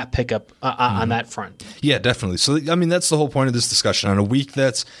like that pickup on that front. Yeah, definitely. So, I mean, that's the whole point of this discussion. On a week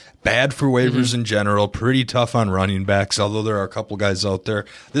that's bad for waivers in general, pretty tough on running backs, although there are a couple guys out there.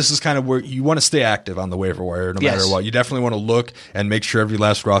 This is kind of where you want to stay active on the waiver wire no matter what. You definitely want to look and make sure every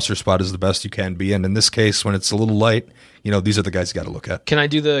last roster spot is the best you can be. And in this case, when it's a little light, these are the guys you got to look at. Can I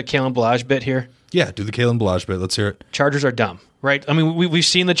do the Kalen Ballage bit here? Yeah, do the Kalen Ballage bit. Let's hear it. Chargers are dumb, right? I mean, we've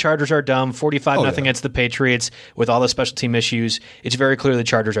seen the Chargers are dumb. 45-0 against the Patriots with all the special team issues. It's very clear the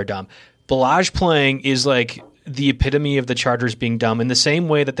Chargers are dumb. Ballage playing is like the epitome of the Chargers being dumb in the same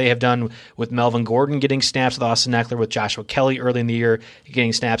way that they have done with Melvin Gordon getting snaps, with Austin Eckler, with Joshua Kelly early in the year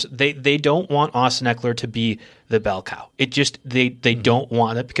getting snaps. They don't want Austin Eckler to be the bell cow. It just they don't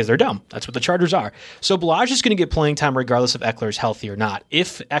want it because they're dumb. That's what the Chargers are. So Ballage is going to get playing time regardless if Eckler is healthy or not.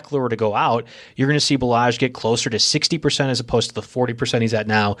 If Eckler were to go out, you're going to see Ballage get closer to 60% as opposed to the 40% he's at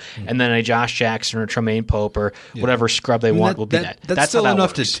now, and then a Josh Jackson or Tremaine Pope or whatever scrub they want will be that. That's still how that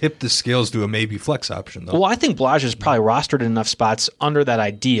enough works. to tip the scales to a maybe flex option, though. Well, I think Ballage is probably rostered in enough spots under that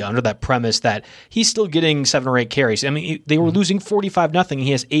idea, under that premise that he's still getting 7 or 8 carries. I mean, they were losing 45-0.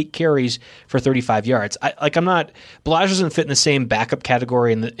 He has 8 carries for 35 yards. Ballage doesn't fit in the same backup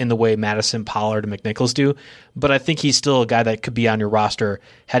category in the way Madison, Pollard, and McNichols do, but I think he's still a guy that could be on your roster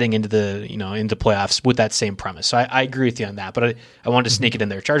heading into into playoffs with that same premise. So I agree with you on that, but I wanted to sneak it in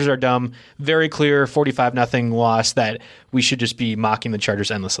there. Chargers are dumb. Very clear 45-0 loss that we should just be mocking the Chargers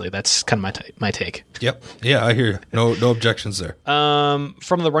endlessly. That's kind of my take. Yep. Yeah, I hear you. No objections there.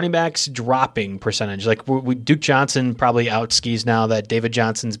 From the running backs dropping percentage, like Duke Johnson probably out skis now that David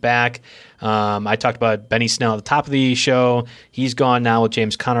Johnson's back. I talked about Benny Snell at the top of the show. He's gone now with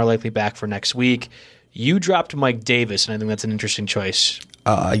James Conner likely back for next week. You dropped Mike Davis, and I think that's an interesting choice.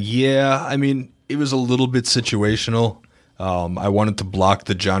 Yeah, I mean, it was a little bit situational. I wanted to block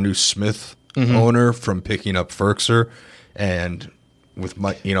the Jonnu Smith owner from picking up Ferkser, and with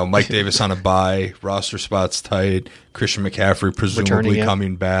Mike Davis on a bye, roster spots tight, Christian McCaffrey presumably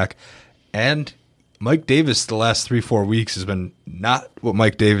coming back, and Mike Davis the last 3-4 weeks has been not what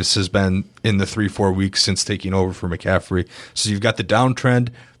Mike Davis has been in the 3-4 weeks since taking over for McCaffrey. So you've got the downtrend,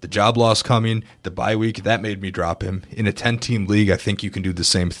 the job loss coming, the bye week. That made me drop him. In a 10-team league, I think you can do the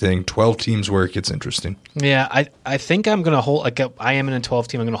same thing. 12 teams where it gets interesting. Yeah, I think I'm going to hold. I am in a 12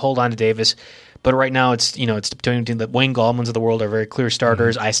 team. I'm going to hold on to Davis. But right now, it's between the Wayne Gallmans of the world are very clear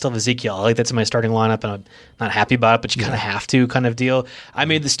starters. I still have Ezekiel. I like that's in my starting lineup, and I'm not happy about it, but you kind of have to kind of deal. I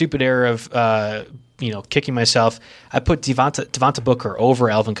made the stupid error of kicking myself. I put Devonta Booker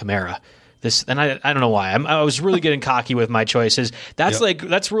over Alvin Kamara. I don't know why. I was really getting cocky with my choices.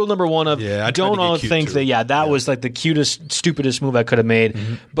 That's rule number one of don't all think that was like the cutest, stupidest move I could have made.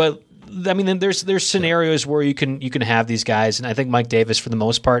 But I mean, there's scenarios where you can have these guys, and I think Mike Davis, for the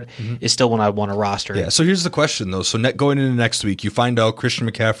most part, is still one I want to roster. Yeah. So here's the question, though. So going into next week, you find out Christian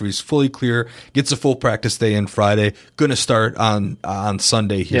McCaffrey is fully clear, gets a full practice day in Friday, going to start on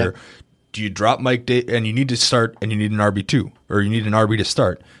Sunday here. Yeah. Do you drop Mike Davis, and you need to start, and you need an RB2, or you need an RB to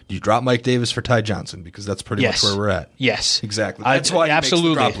start? Do you drop Mike Davis for Ty Johnson? Because that's pretty much where we're at. Yes. Exactly. That's why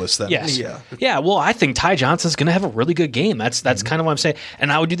absolutely. Makes the drop list then. Yes. Yeah, well, I think Ty Johnson's going to have a really good game. That's kind of what I'm saying.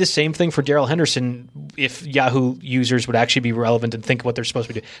 And I would do the same thing for Darrell Henderson if Yahoo users would actually be relevant and think what they're supposed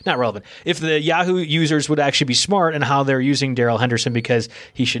to be doing. Not relevant. If the Yahoo users would actually be smart in how they're using Darrell Henderson, because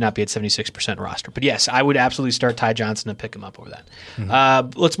he should not be at 76% roster. But yes, I would absolutely start Ty Johnson and pick him up over that.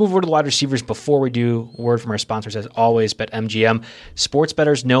 Let's move over to the wide receivers before we do. Word from our sponsors, as always, BetMGM. Sports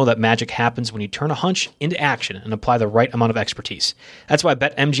bettors know that magic happens when you turn a hunch into action and apply the right amount of expertise. That's why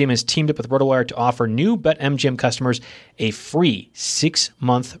BetMGM has teamed up with RotoWire to offer new BetMGM customers a free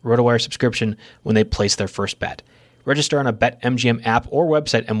 6-month RotoWire subscription when they place their first bet. Register on a BetMGM app or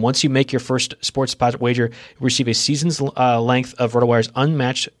website, and once you make your first sports deposit wager, you receive a season's length of RotoWire's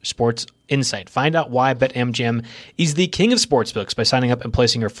unmatched sports insight. Find out why BetMGM is the king of sportsbooks by signing up and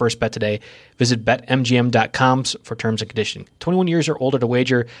placing your first bet today. Visit BetMGM.com for terms and conditions. 21 years or older to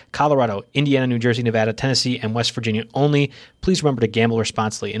wager. Colorado, Indiana, New Jersey, Nevada, Tennessee, and West Virginia only. Please remember to gamble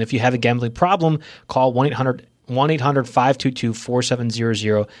responsibly. And if you have a gambling problem, call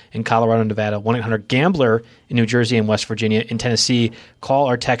 1-800-522-4700 in Colorado and Nevada, 1-800-GAMBLER in New Jersey and West Virginia. In Tennessee, call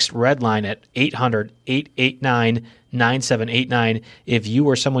or text Redline at 800-889-9789. If you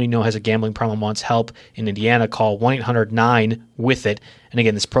or someone you know has a gambling problem wants help in Indiana, call 1-800-9-WITH-IT. And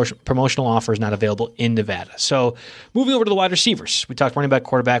again, this promotional offer is not available in Nevada. So moving over to the wide receivers. We talked running back,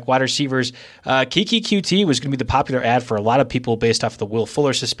 quarterback, wide receivers. Kiki QT was going to be the popular ad for a lot of people based off of the Will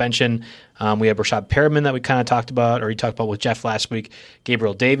Fuller suspension. We have Rashad Perriman that we kind of talked about, or he talked about with Jeff last week.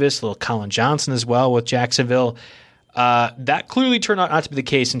 Gabriel Davis, little Colin Johnson as well with Jacksonville. That clearly turned out not to be the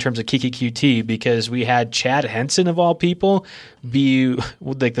case in terms of Kiki QT, because we had Chad Henson, of all people, be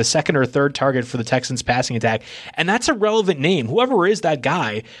like the second or third target for the Texans passing attack. And that's a relevant name, whoever is that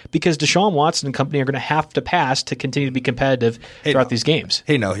guy, because Deshaun Watson and company are going to have to pass to continue to be competitive throughout these games.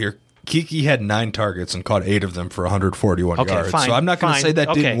 Hey, now here. Kiki had 9 targets and caught 8 of them for 141 yards. Fine, so I'm not going to say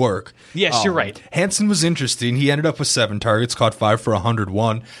that didn't work. Yes, you're right. Hansen was interesting. He ended up with 7 targets, caught 5 for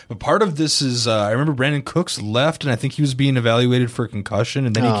 101. But part of this is I remember Brandon Cooks left, and I think he was being evaluated for concussion,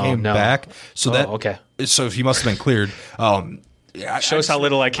 and then he came back. So So he must have been cleared. Shows how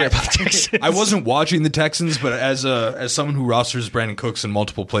little I care about the Texans. I wasn't watching the Texans, but as someone who rosters Brandon Cooks in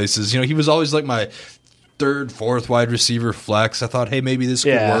multiple places, he was always like my third, fourth wide receiver flex. I thought, hey, maybe this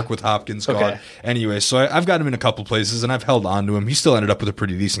could work with Hopkins gone. Anyway, so I've got him in a couple places, and I've held on to him. He still ended up with a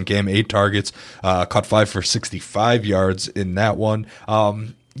pretty decent game, 8 targets, caught 5 for 65 yards in that one.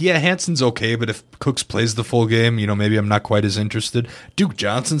 Yeah, Hanson's okay, but if Cooks plays the full game, maybe I'm not quite as interested. Duke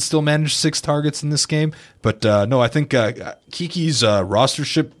Johnson still managed 6 targets in this game, but no, I think Kiki's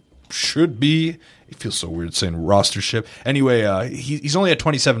rostership should be. It feels so weird saying rostership. Anyway, he's only at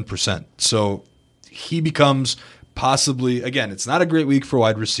 27%, so he becomes possibly, again, it's not a great week for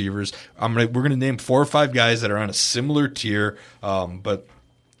wide receivers. We're going to name 4 or 5 guys that are on a similar tier, but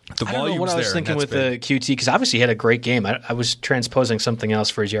the I don't know what I was thinking with the QT, because obviously he had a great game. I was transposing something else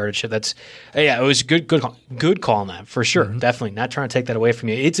for his yardage. It was good call on that for sure. Definitely not trying to take that away from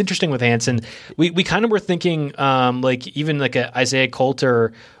you. It's interesting with Hanson. We kind of were thinking even like a Isaiah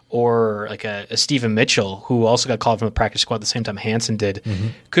Coulter or like a Stephen Mitchell, who also got called from the practice squad at the same time Hanson did,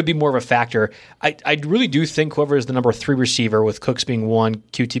 could be more of a factor. I really do think whoever is the number 3 receiver, with Cooks being 1,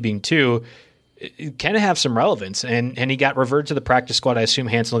 QT being 2, it kind of have some relevance, and he got reverted to the practice squad. I assume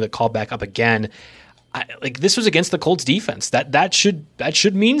Hanson will get called back up again. This was against the Colts defense. That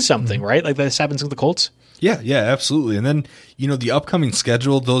should mean something, right? Like this happens with the Colts. Yeah, absolutely. And then, the upcoming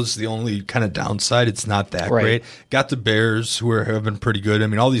schedule, those the only kind of downside. It's not that great. Got the Bears, who have been pretty good. I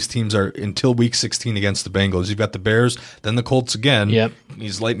mean, all these teams are until week 16 against the Bengals. You've got the Bears, then the Colts again. Yep.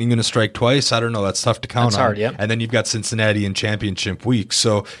 Is Lightning going to strike twice? I don't know. That's tough to count on. That's hard, yep. And then you've got Cincinnati in championship week.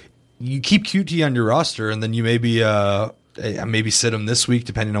 So you keep QT on your roster, and then you maybe sit him this week,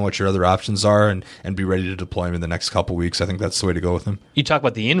 depending on what your other options are, and be ready to deploy him in the next couple weeks. I think that's the way to go with him. You talk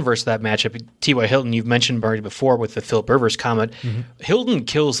about the inverse of that matchup. T.Y. Hilton, you've mentioned already before with the Philip Rivers comment. Hilton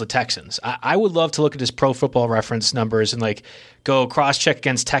kills the Texans. I would love to look at his Pro Football Reference numbers and go cross-check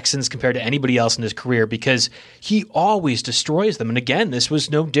against Texans compared to anybody else in his career, because he always destroys them. And again, this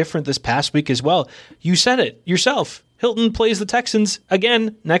was no different this past week as well. You said it yourself. Hilton plays the Texans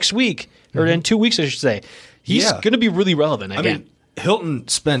again next week, or in 2 weeks, I should say. He's going to be really relevant again. I mean, Hilton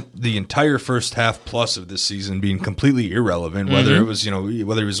spent the entire first half plus of this season being completely irrelevant, whether it was,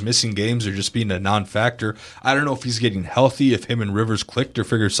 whether he was missing games or just being a non-factor. I don't know if he's getting healthy, if him and Rivers clicked or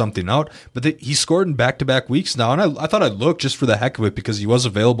figured something out, but he scored in back-to-back weeks now, and I thought I'd look just for the heck of it, because he was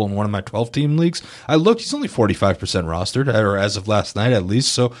available in one of my 12-team leagues. I looked, he's only 45% rostered, or as of last night at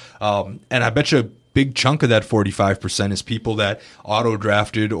least, so, and I bet you big chunk of that 45% is people that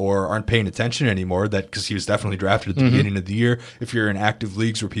auto-drafted or aren't paying attention anymore, because he was definitely drafted at the beginning of the year. If you're in active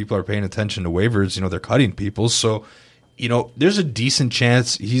leagues where people are paying attention to waivers, they're cutting people. So, there's a decent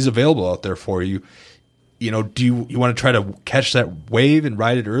chance he's available out there for you. Do you want to try to catch that wave and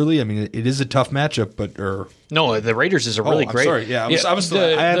ride it early? I mean, it is a tough matchup, No, the Raiders is a really great. Sorry. Yeah,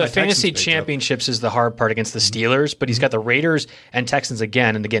 the fantasy championships is the hard part against the Steelers, but he's got the Raiders and Texans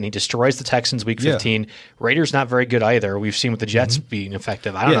again, and again he destroys the Texans week 15. Raiders not very good either. We've seen with the Jets being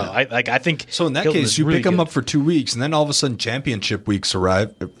effective. I don't know. I think so. In that Hilton case, you really pick him up for 2 weeks, and then all of a sudden championship weeks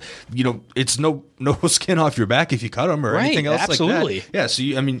arrive. It's no skin off your back if you cut him or anything else absolutely. Like that. Yeah.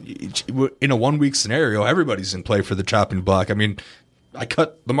 So in a 1 week scenario, everybody's in play for the chopping block. I mean, I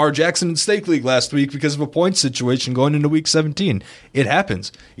cut Lamar Jackson in Stake League last week because of a point situation going into week 17. It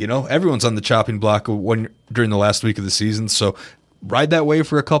happens. Everyone's on the chopping block during the last week of the season. So ride that wave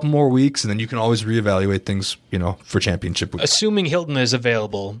for a couple more weeks, and then you can always reevaluate things, for championship weeks. Assuming Hilton is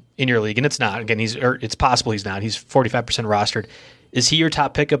available in your league, and it's not. Again, it's possible he's not. He's 45% rostered. Is he your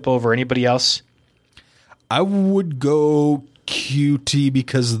top pickup over anybody else? I would go QT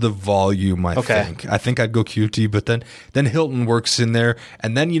because of the volume, I think I'd go QT, but then Hilton works in there,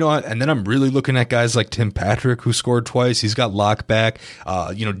 and then and then I'm really looking at guys like Tim Patrick, who scored twice. He's got lock back.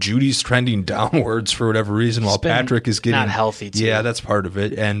 Judy's trending downwards for whatever reason, while Patrick is getting not healthy too. Yeah, that's part of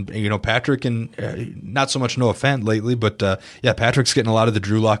it. And Patrick, and not so much Noah Fant lately, but Patrick's getting a lot of the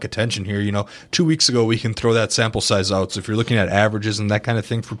Drew Lock attention here. 2 weeks ago we can throw that sample size out, so if you're looking at averages and that kind of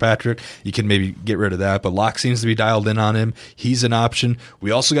thing for Patrick, you can maybe get rid of that, but Lock seems to be dialed in on him. He's an option.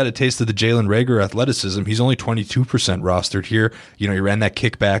 We also got a taste of the Jalen Reagor athleticism. He's only 22% rostered here. He ran that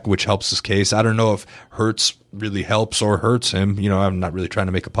kickback, which helps his case. I don't know if Hurts really helps or hurts him. I'm not really trying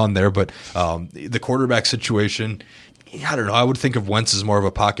to make a pun there, but the quarterback situation, I don't know. I would think of Wentz as more of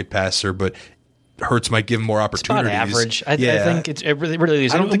a pocket passer, but Hurts might give him more opportunities. It's about average. I think it really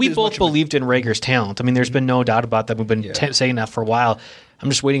is. We both believed in Reagor's talent. I mean, there's been no doubt about that. We've been saying that for a while. I'm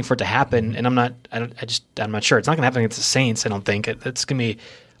just waiting for it to happen, and I'm not sure. It's not going to happen against the Saints, I don't think. It's going to be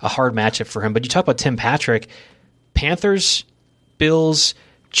a hard matchup for him. But you talk about Tim Patrick, Panthers, Bills,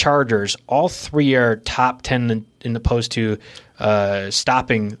 Chargers. All three are top 10 in opposed to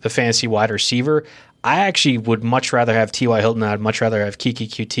stopping the fantasy wide receiver. I actually would much rather have T.Y. Hilton. I'd much rather have Kiki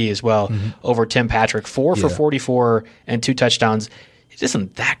QT as well over Tim Patrick. 4 for 44 and 2 touchdowns. It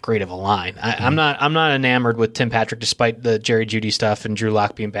isn't that great of a line. I'm not enamored with Tim Patrick despite the Jerry Jeudy stuff and Drew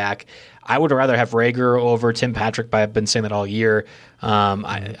Lock being back. I would rather have Rager over Tim Patrick, but I've been saying that all year.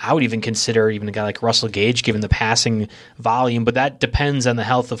 I would even consider even a guy like Russell Gage given the passing volume, but that depends on the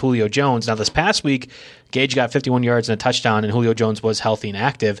health of Julio Jones. Now, this past week, Gage got 51 yards and a touchdown, and Julio Jones was healthy and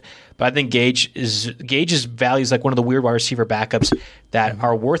active. But I think Gage's value is like one of the weird wide receiver backups that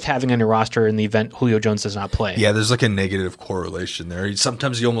are worth having on your roster in the event Julio Jones does not play. Yeah, there's like a negative correlation there.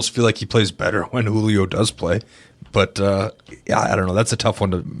 Sometimes you almost feel like he plays better when Julio does play. But, yeah, I don't know. That's a tough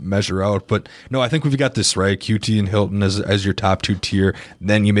one to measure out. But, no, I think we've got this right. QT and Hilton as your top 2 tier.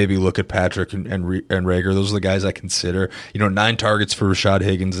 Then you maybe look at Patrick and Rager. Those are the guys I consider. 9 targets for Rashad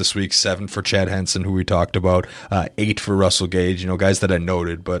Higgins this week, 7 for Chad Henson, who we talked about, 8 for Russell Gage, guys that I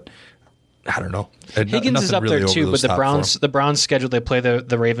noted. But I don't know. Higgins is up there too, but the Browns schedule, they play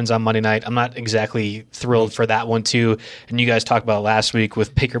the Ravens on Monday night. I'm not exactly thrilled for that one too. And you guys talked about last week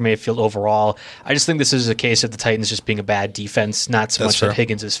with Baker Mayfield overall. I just think this is a case of the Titans just being a bad defense, not so much that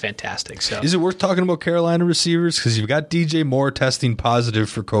Higgins is fantastic. So, is it worth talking about Carolina receivers? Because you've got DJ Moore testing positive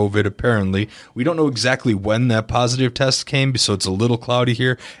for COVID, apparently. We don't know exactly when that positive test came, so it's a little cloudy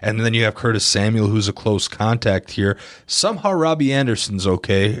here. And then you have Curtis Samuel, who's a close contact here. Somehow Robbie Anderson's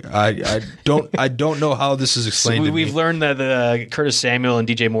okay. I don't know how this is explained. So we've learned that Curtis Samuel and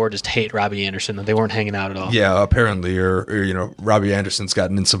DJ Moore just hate Robbie Anderson, that they weren't hanging out at all. Yeah, apparently, or Robbie Anderson's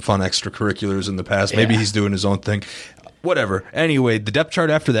gotten in some fun extracurriculars in the past. Maybe he's doing his own thing. Whatever. Anyway, the depth chart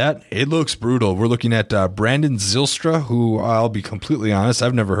after that, it looks brutal. We're looking at Brandon Zylstra, who I'll be completely honest,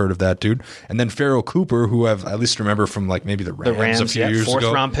 I've never heard of that dude. And then Farrell Cooper, who I at least remember from like maybe the Rams a few years ago.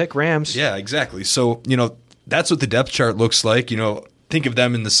 4th round pick Rams. Yeah, exactly. So, that's what the depth chart looks like. Think of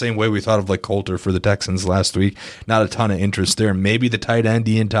them in the same way we thought of like Coulter for the Texans last week. Not a ton of interest there. Maybe the tight end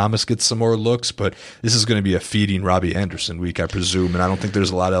Ian Thomas gets some more looks, but this is going to be a feeding Robbie Anderson week, I presume, and I don't think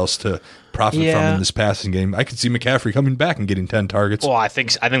there's a lot else to profit from in this passing game. I could see McCaffrey coming back and getting 10 targets. Well, I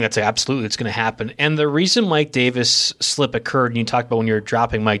think that's absolutely it's going to happen. And the reason Mike Davis slip occurred, and you talked about when you were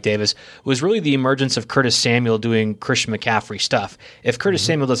dropping Mike Davis, was really the emergence of Curtis Samuel doing Christian McCaffrey stuff. If Curtis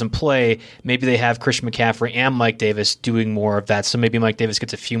Samuel doesn't play, maybe they have Christian McCaffrey and Mike Davis doing more of that. So maybe Mike Davis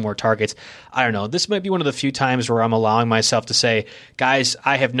gets a few more targets. I don't know. This might be one of the few times where I'm allowing myself to say, guys,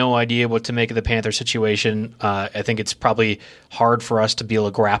 I have no idea what to make of the Panther situation. I think it's probably hard for us to be able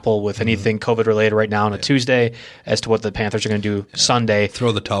to grapple with anything COVID-related right now on a Tuesday as to what the Panthers are going to do Sunday.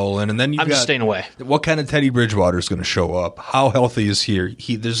 Throw the towel in. And then I'm just staying away. What kind of Teddy Bridgewater is going to show up? How healthy is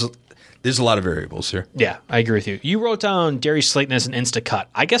he? There's a lot of variables here. Yeah, I agree with you. You wrote down Darius Slayton as an insta-cut.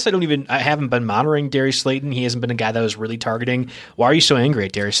 I guess I haven't been monitoring Darius Slayton. He hasn't been a guy that was really targeting. Why are you so angry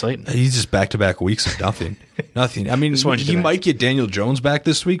at Darius Slayton? He's just back-to-back weeks of nothing. Nothing. I mean, he might get Daniel Jones back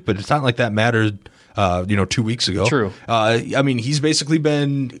this week, but it's not like that mattered 2 weeks ago. True. I mean, he's basically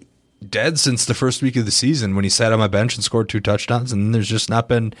been dead since the first week of the season when he sat on my bench and scored 2 touchdowns, and there's just not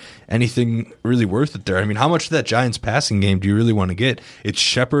been anything really worth it there. I mean, how much of that Giants passing game do you really want to get? It's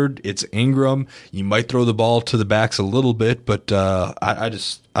Shepard, it's Ingram. You might throw the ball to the backs a little bit, but I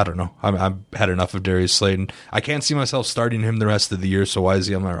don't know. I've had enough of Darius Slayton. I can't see myself starting him the rest of the year, so why is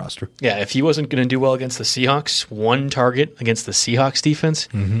he on my roster? Yeah, if he wasn't going to do well against the Seahawks, 1 target against the Seahawks defense,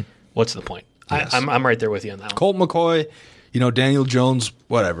 what's the point? Yes. I'm right there with you on that one. Colt McCoy, Daniel Jones,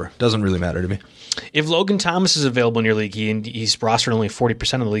 whatever. Doesn't really matter to me. If Logan Thomas is available in your league, he's rostered only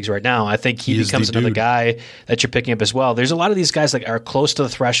 40% of the leagues right now. I think he becomes another guy that you're picking up as well. There's a lot of these guys that are close to the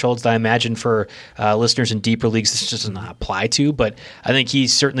thresholds that I imagine for listeners in deeper leagues this just does not apply to, but I think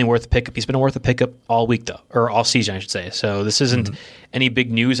he's certainly worth a pickup. He's been worth a pickup all week, though, or all season, I should say. So this isn't any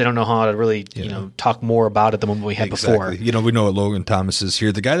big news. I don't know how to really talk more about it than what we had before. We know what Logan Thomas is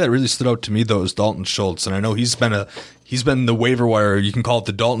here. The guy that really stood out to me, though, is Dalton Schultz, and I know he's been the waiver wire. You can call it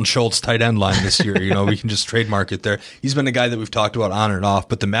the Dalton Schultz tight end line this year. We can just trademark it there. He's been a guy that we've talked about on and off,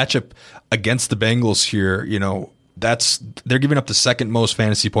 but the matchup against the Bengals here, they're giving up the second most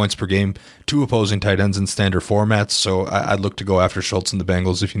fantasy points per game to opposing tight ends in standard formats. So I'd look to go after Schultz and the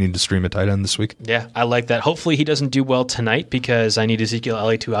Bengals if you need to stream a tight end this week. Yeah, I like that. Hopefully he doesn't do well tonight because I need Ezekiel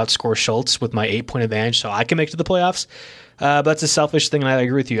Elliott to outscore Schultz with my 8-point advantage so I can make it to the playoffs. But that's a selfish thing, and I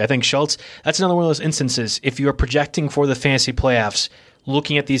agree with you. I think Schultz, that's another one of those instances. If you're projecting for the fantasy playoffs,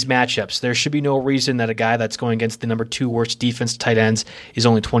 looking at these matchups, there should be no reason that a guy that's going against the number 2 worst defense tight ends is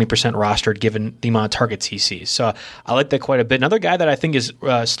only 20% rostered given the amount of targets he sees. So I like that quite a bit. Another guy that I think is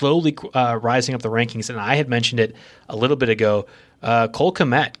slowly rising up the rankings, and I had mentioned it a little bit ago, Cole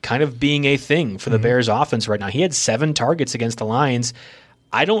Kmet kind of being a thing for the Bears offense right now. He had 7 targets against the Lions.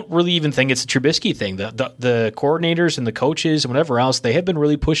 I don't really even think it's a Trubisky thing. The coordinators and the coaches and whatever else, they have been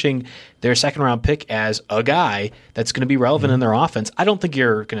really pushing their second-round pick as a guy that's going to be relevant in their offense. I don't think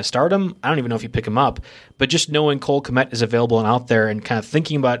you're going to start him. I don't even know if you pick him up. But just knowing Cole Kmet is available and out there and kind of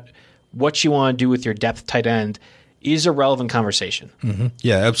thinking about what you want to do with your depth tight end is a relevant conversation. Mm-hmm.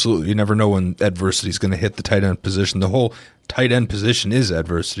 Yeah, absolutely. You never know when adversity is going to hit the tight end position. The whole tight end position is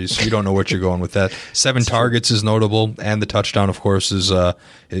adversity, so you don't know what you're going with that. 7 targets is notable, and the touchdown, of course,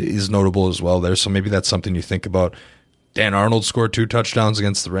 is notable as well there. So maybe that's something you think about. Dan Arnold scored 2 touchdowns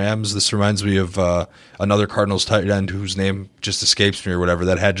against the Rams. This reminds me of another Cardinals tight end whose name just escapes me or whatever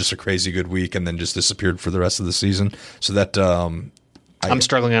that had just a crazy good week and then just disappeared for the rest of the season. So that I'm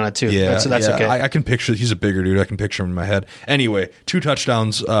struggling on it too. Yeah, that's okay. I can picture. He's a bigger dude. I can picture him in my head. Anyway, 2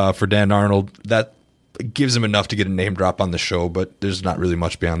 touchdowns for Dan Arnold. That gives him enough to get a name drop on the show, but there's not really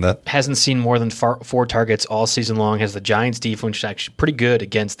much beyond that. Hasn't seen more than 4 targets all season long. Has the Giants defense, which is actually pretty good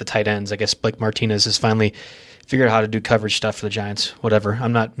against the tight ends. I guess Blake Martinez has finally figured out how to do coverage stuff for the Giants. Whatever.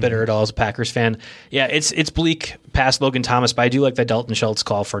 I'm not bitter at all as a Packers fan. Yeah, it's bleak past Logan Thomas, but I do like the Dalton Schultz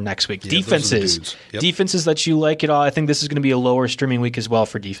call for next week. Yeah, defenses. Defenses that you like at all. I think this is going to be a lower streaming week as well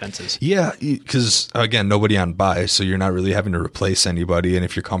for defenses. Yeah, because, again, nobody on bye, so you're not really having to replace anybody, and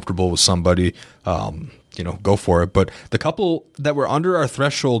if you're comfortable with somebody, go for it. But the couple that were under our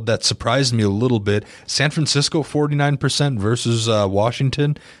threshold that surprised me a little bit, San Francisco 49% versus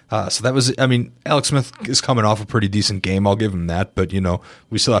Washington. So that was, Alex Smith is coming off a pretty decent game. I'll give him that. But,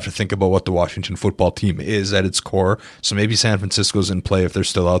 we still have to think about what the Washington football team is at its core. So maybe San Francisco's in play if they're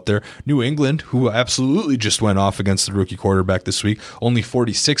still out there. New England, who absolutely just went off against the rookie quarterback this week, only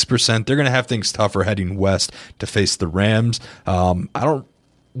 46%. They're going to have things tougher heading west to face the Rams.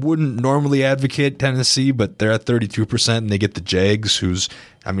 Wouldn't normally advocate Tennessee, but they're at 32%, and they get the Jags,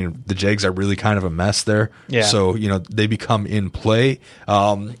 the Jags are really kind of a mess there. Yeah. So, they become in play.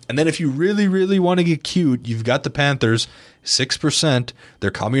 And then if you really, really want to get cute, you've got the Panthers, 6%.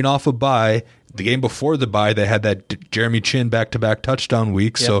 They're coming off a bye. The game before the bye, they had that Jeremy Chin back-to-back touchdown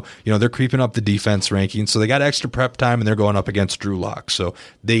week. Yep. So, they're creeping up the defense ranking. So they got extra prep time, and they're going up against Drew Lock. So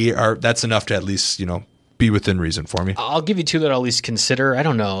that's enough to at least, be within reason for me. I'll give you 2 that I'll at least consider. I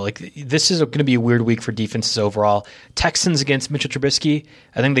don't know. This is going to be a weird week for defenses overall. Texans against Mitchell Trubisky.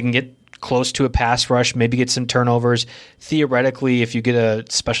 I think they can get close to a pass rush, maybe get some turnovers. Theoretically, if you get a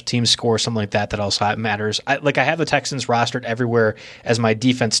special team score or something like that also matters. I have the Texans rostered everywhere as my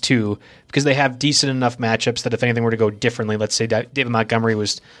defense too, because they have decent enough matchups that if anything were to go differently, let's say David Montgomery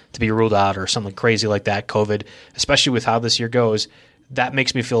was to be ruled out or something crazy like that, COVID, especially with how this year goes, that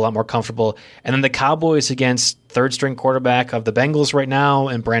makes me feel a lot more comfortable. And then the Cowboys against third-string quarterback of the Bengals right now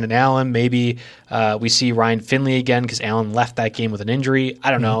and Brandon Allen. Maybe we see Ryan Finley again because Allen left that game with an injury.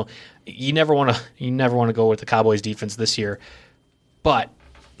 I don't know. You never want to go with the Cowboys defense this year, but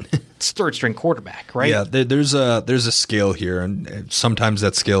it's third-string quarterback, right? Yeah, there's a scale here, and sometimes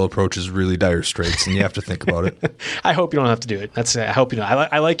that scale approaches really dire straits, and you have to think about it. I hope you don't have to do it. I hope you don't.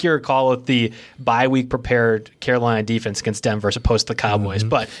 I like your call with the bye week prepared Carolina defense against Denver as opposed to the Cowboys.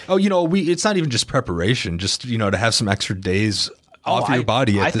 But it's not even just preparation, just to have some extra days off your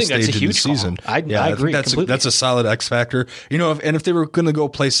body at this stage of the season. I agree. That's a solid X factor. If they were going to go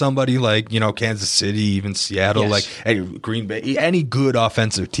play somebody like Kansas City, even Seattle, yes, like Green Bay, any good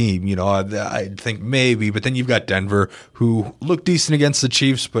offensive team, I think maybe. But then you've got Denver, who look decent against the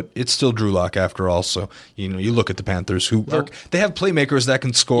Chiefs, but it's still Drew Lock after all. So you look at the Panthers, who they have playmakers that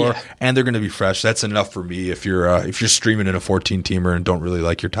can score, and they're going to be fresh. That's enough for me if you're streaming in a 14-teamer and don't really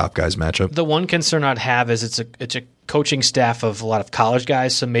like your top guys matchup. The one concern I'd have is it's a coaching staff of a lot of college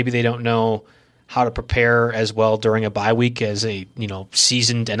guys, so maybe they don't know how to prepare as well during a bye week as a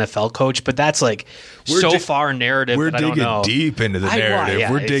seasoned NFL coach. But that's far narrative. We're that I don't know. digging deep into the narrative.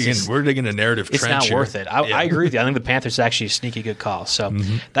 We're digging a narrative it's trench. It's not worth it. I agree with you. I think the Panthers is actually a sneaky good call. So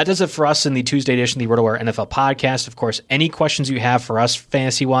that does it for us in the Tuesday edition of the RotoWire NFL podcast. Of course, any questions you have for us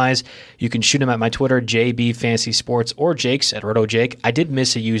fantasy wise, you can shoot them at my Twitter, JB Fantasy Sports, or Jake's at RotoJake. I did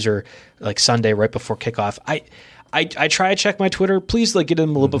miss a user Sunday right before kickoff. I try to check my Twitter. Please get them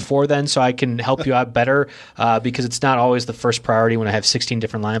a little before then so I can help you out better because it's not always the first priority when I have 16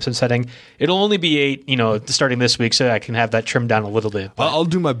 different lineups I'm setting. It'll only be 8, starting this week, so I can have that trimmed down a little bit. I'll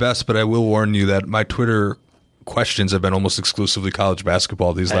do my best, but I will warn you that my Twitter questions have been almost exclusively college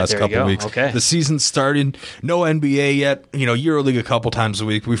basketball these last couple of weeks. Okay. The season's starting. No NBA yet. EuroLeague a couple times a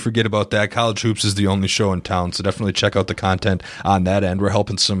week. We forget about that. College Hoops is the only show in town, so definitely check out the content on that end. We're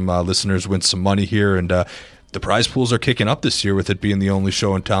helping some listeners win some money here, and the prize pools are kicking up this year with it being the only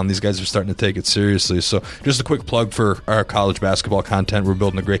show in town. These guys are starting to take it seriously. So just a quick plug for our college basketball content. We're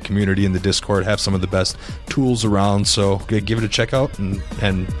building a great community in the Discord, have some of the best tools around. So give it a check out. And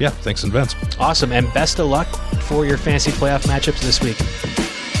yeah, thanks in advance. Awesome. And best of luck for your fantasy playoff matchups this week.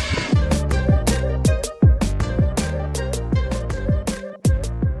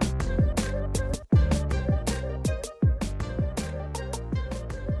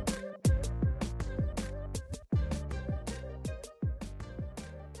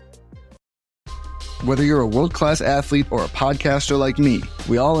 Whether you're a world-class athlete or a podcaster like me,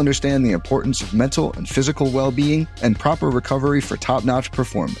 we all understand the importance of mental and physical well-being and proper recovery for top-notch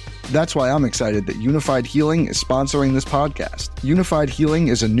performance. That's why I'm excited that Unified Healing is sponsoring this podcast. Unified Healing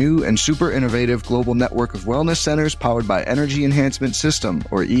is a new and super innovative global network of wellness centers powered by Energy Enhancement System,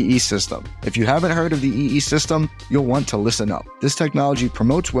 or EE System. If you haven't heard of the EE System, you'll want to listen up. This technology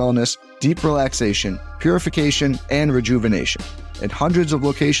promotes wellness, deep relaxation, purification, and rejuvenation. At hundreds of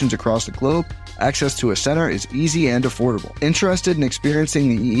locations across the globe, access to a center is easy and affordable. Interested in experiencing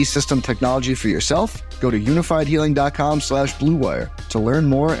the EE System technology for yourself? Go to unifiedhealing.com/bluewire to learn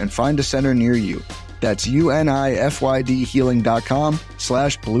more and find a center near you. That's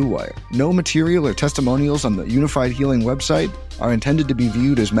unifydhealing.com/bluewire. No material or testimonials on the Unified Healing website are intended to be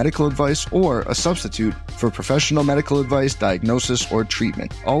viewed as medical advice or a substitute for professional medical advice, diagnosis, or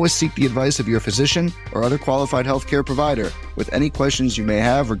treatment. Always seek the advice of your physician or other qualified healthcare provider with any questions you may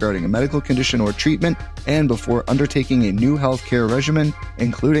have regarding a medical condition or treatment and before undertaking a new healthcare regimen,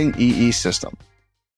 including EE System.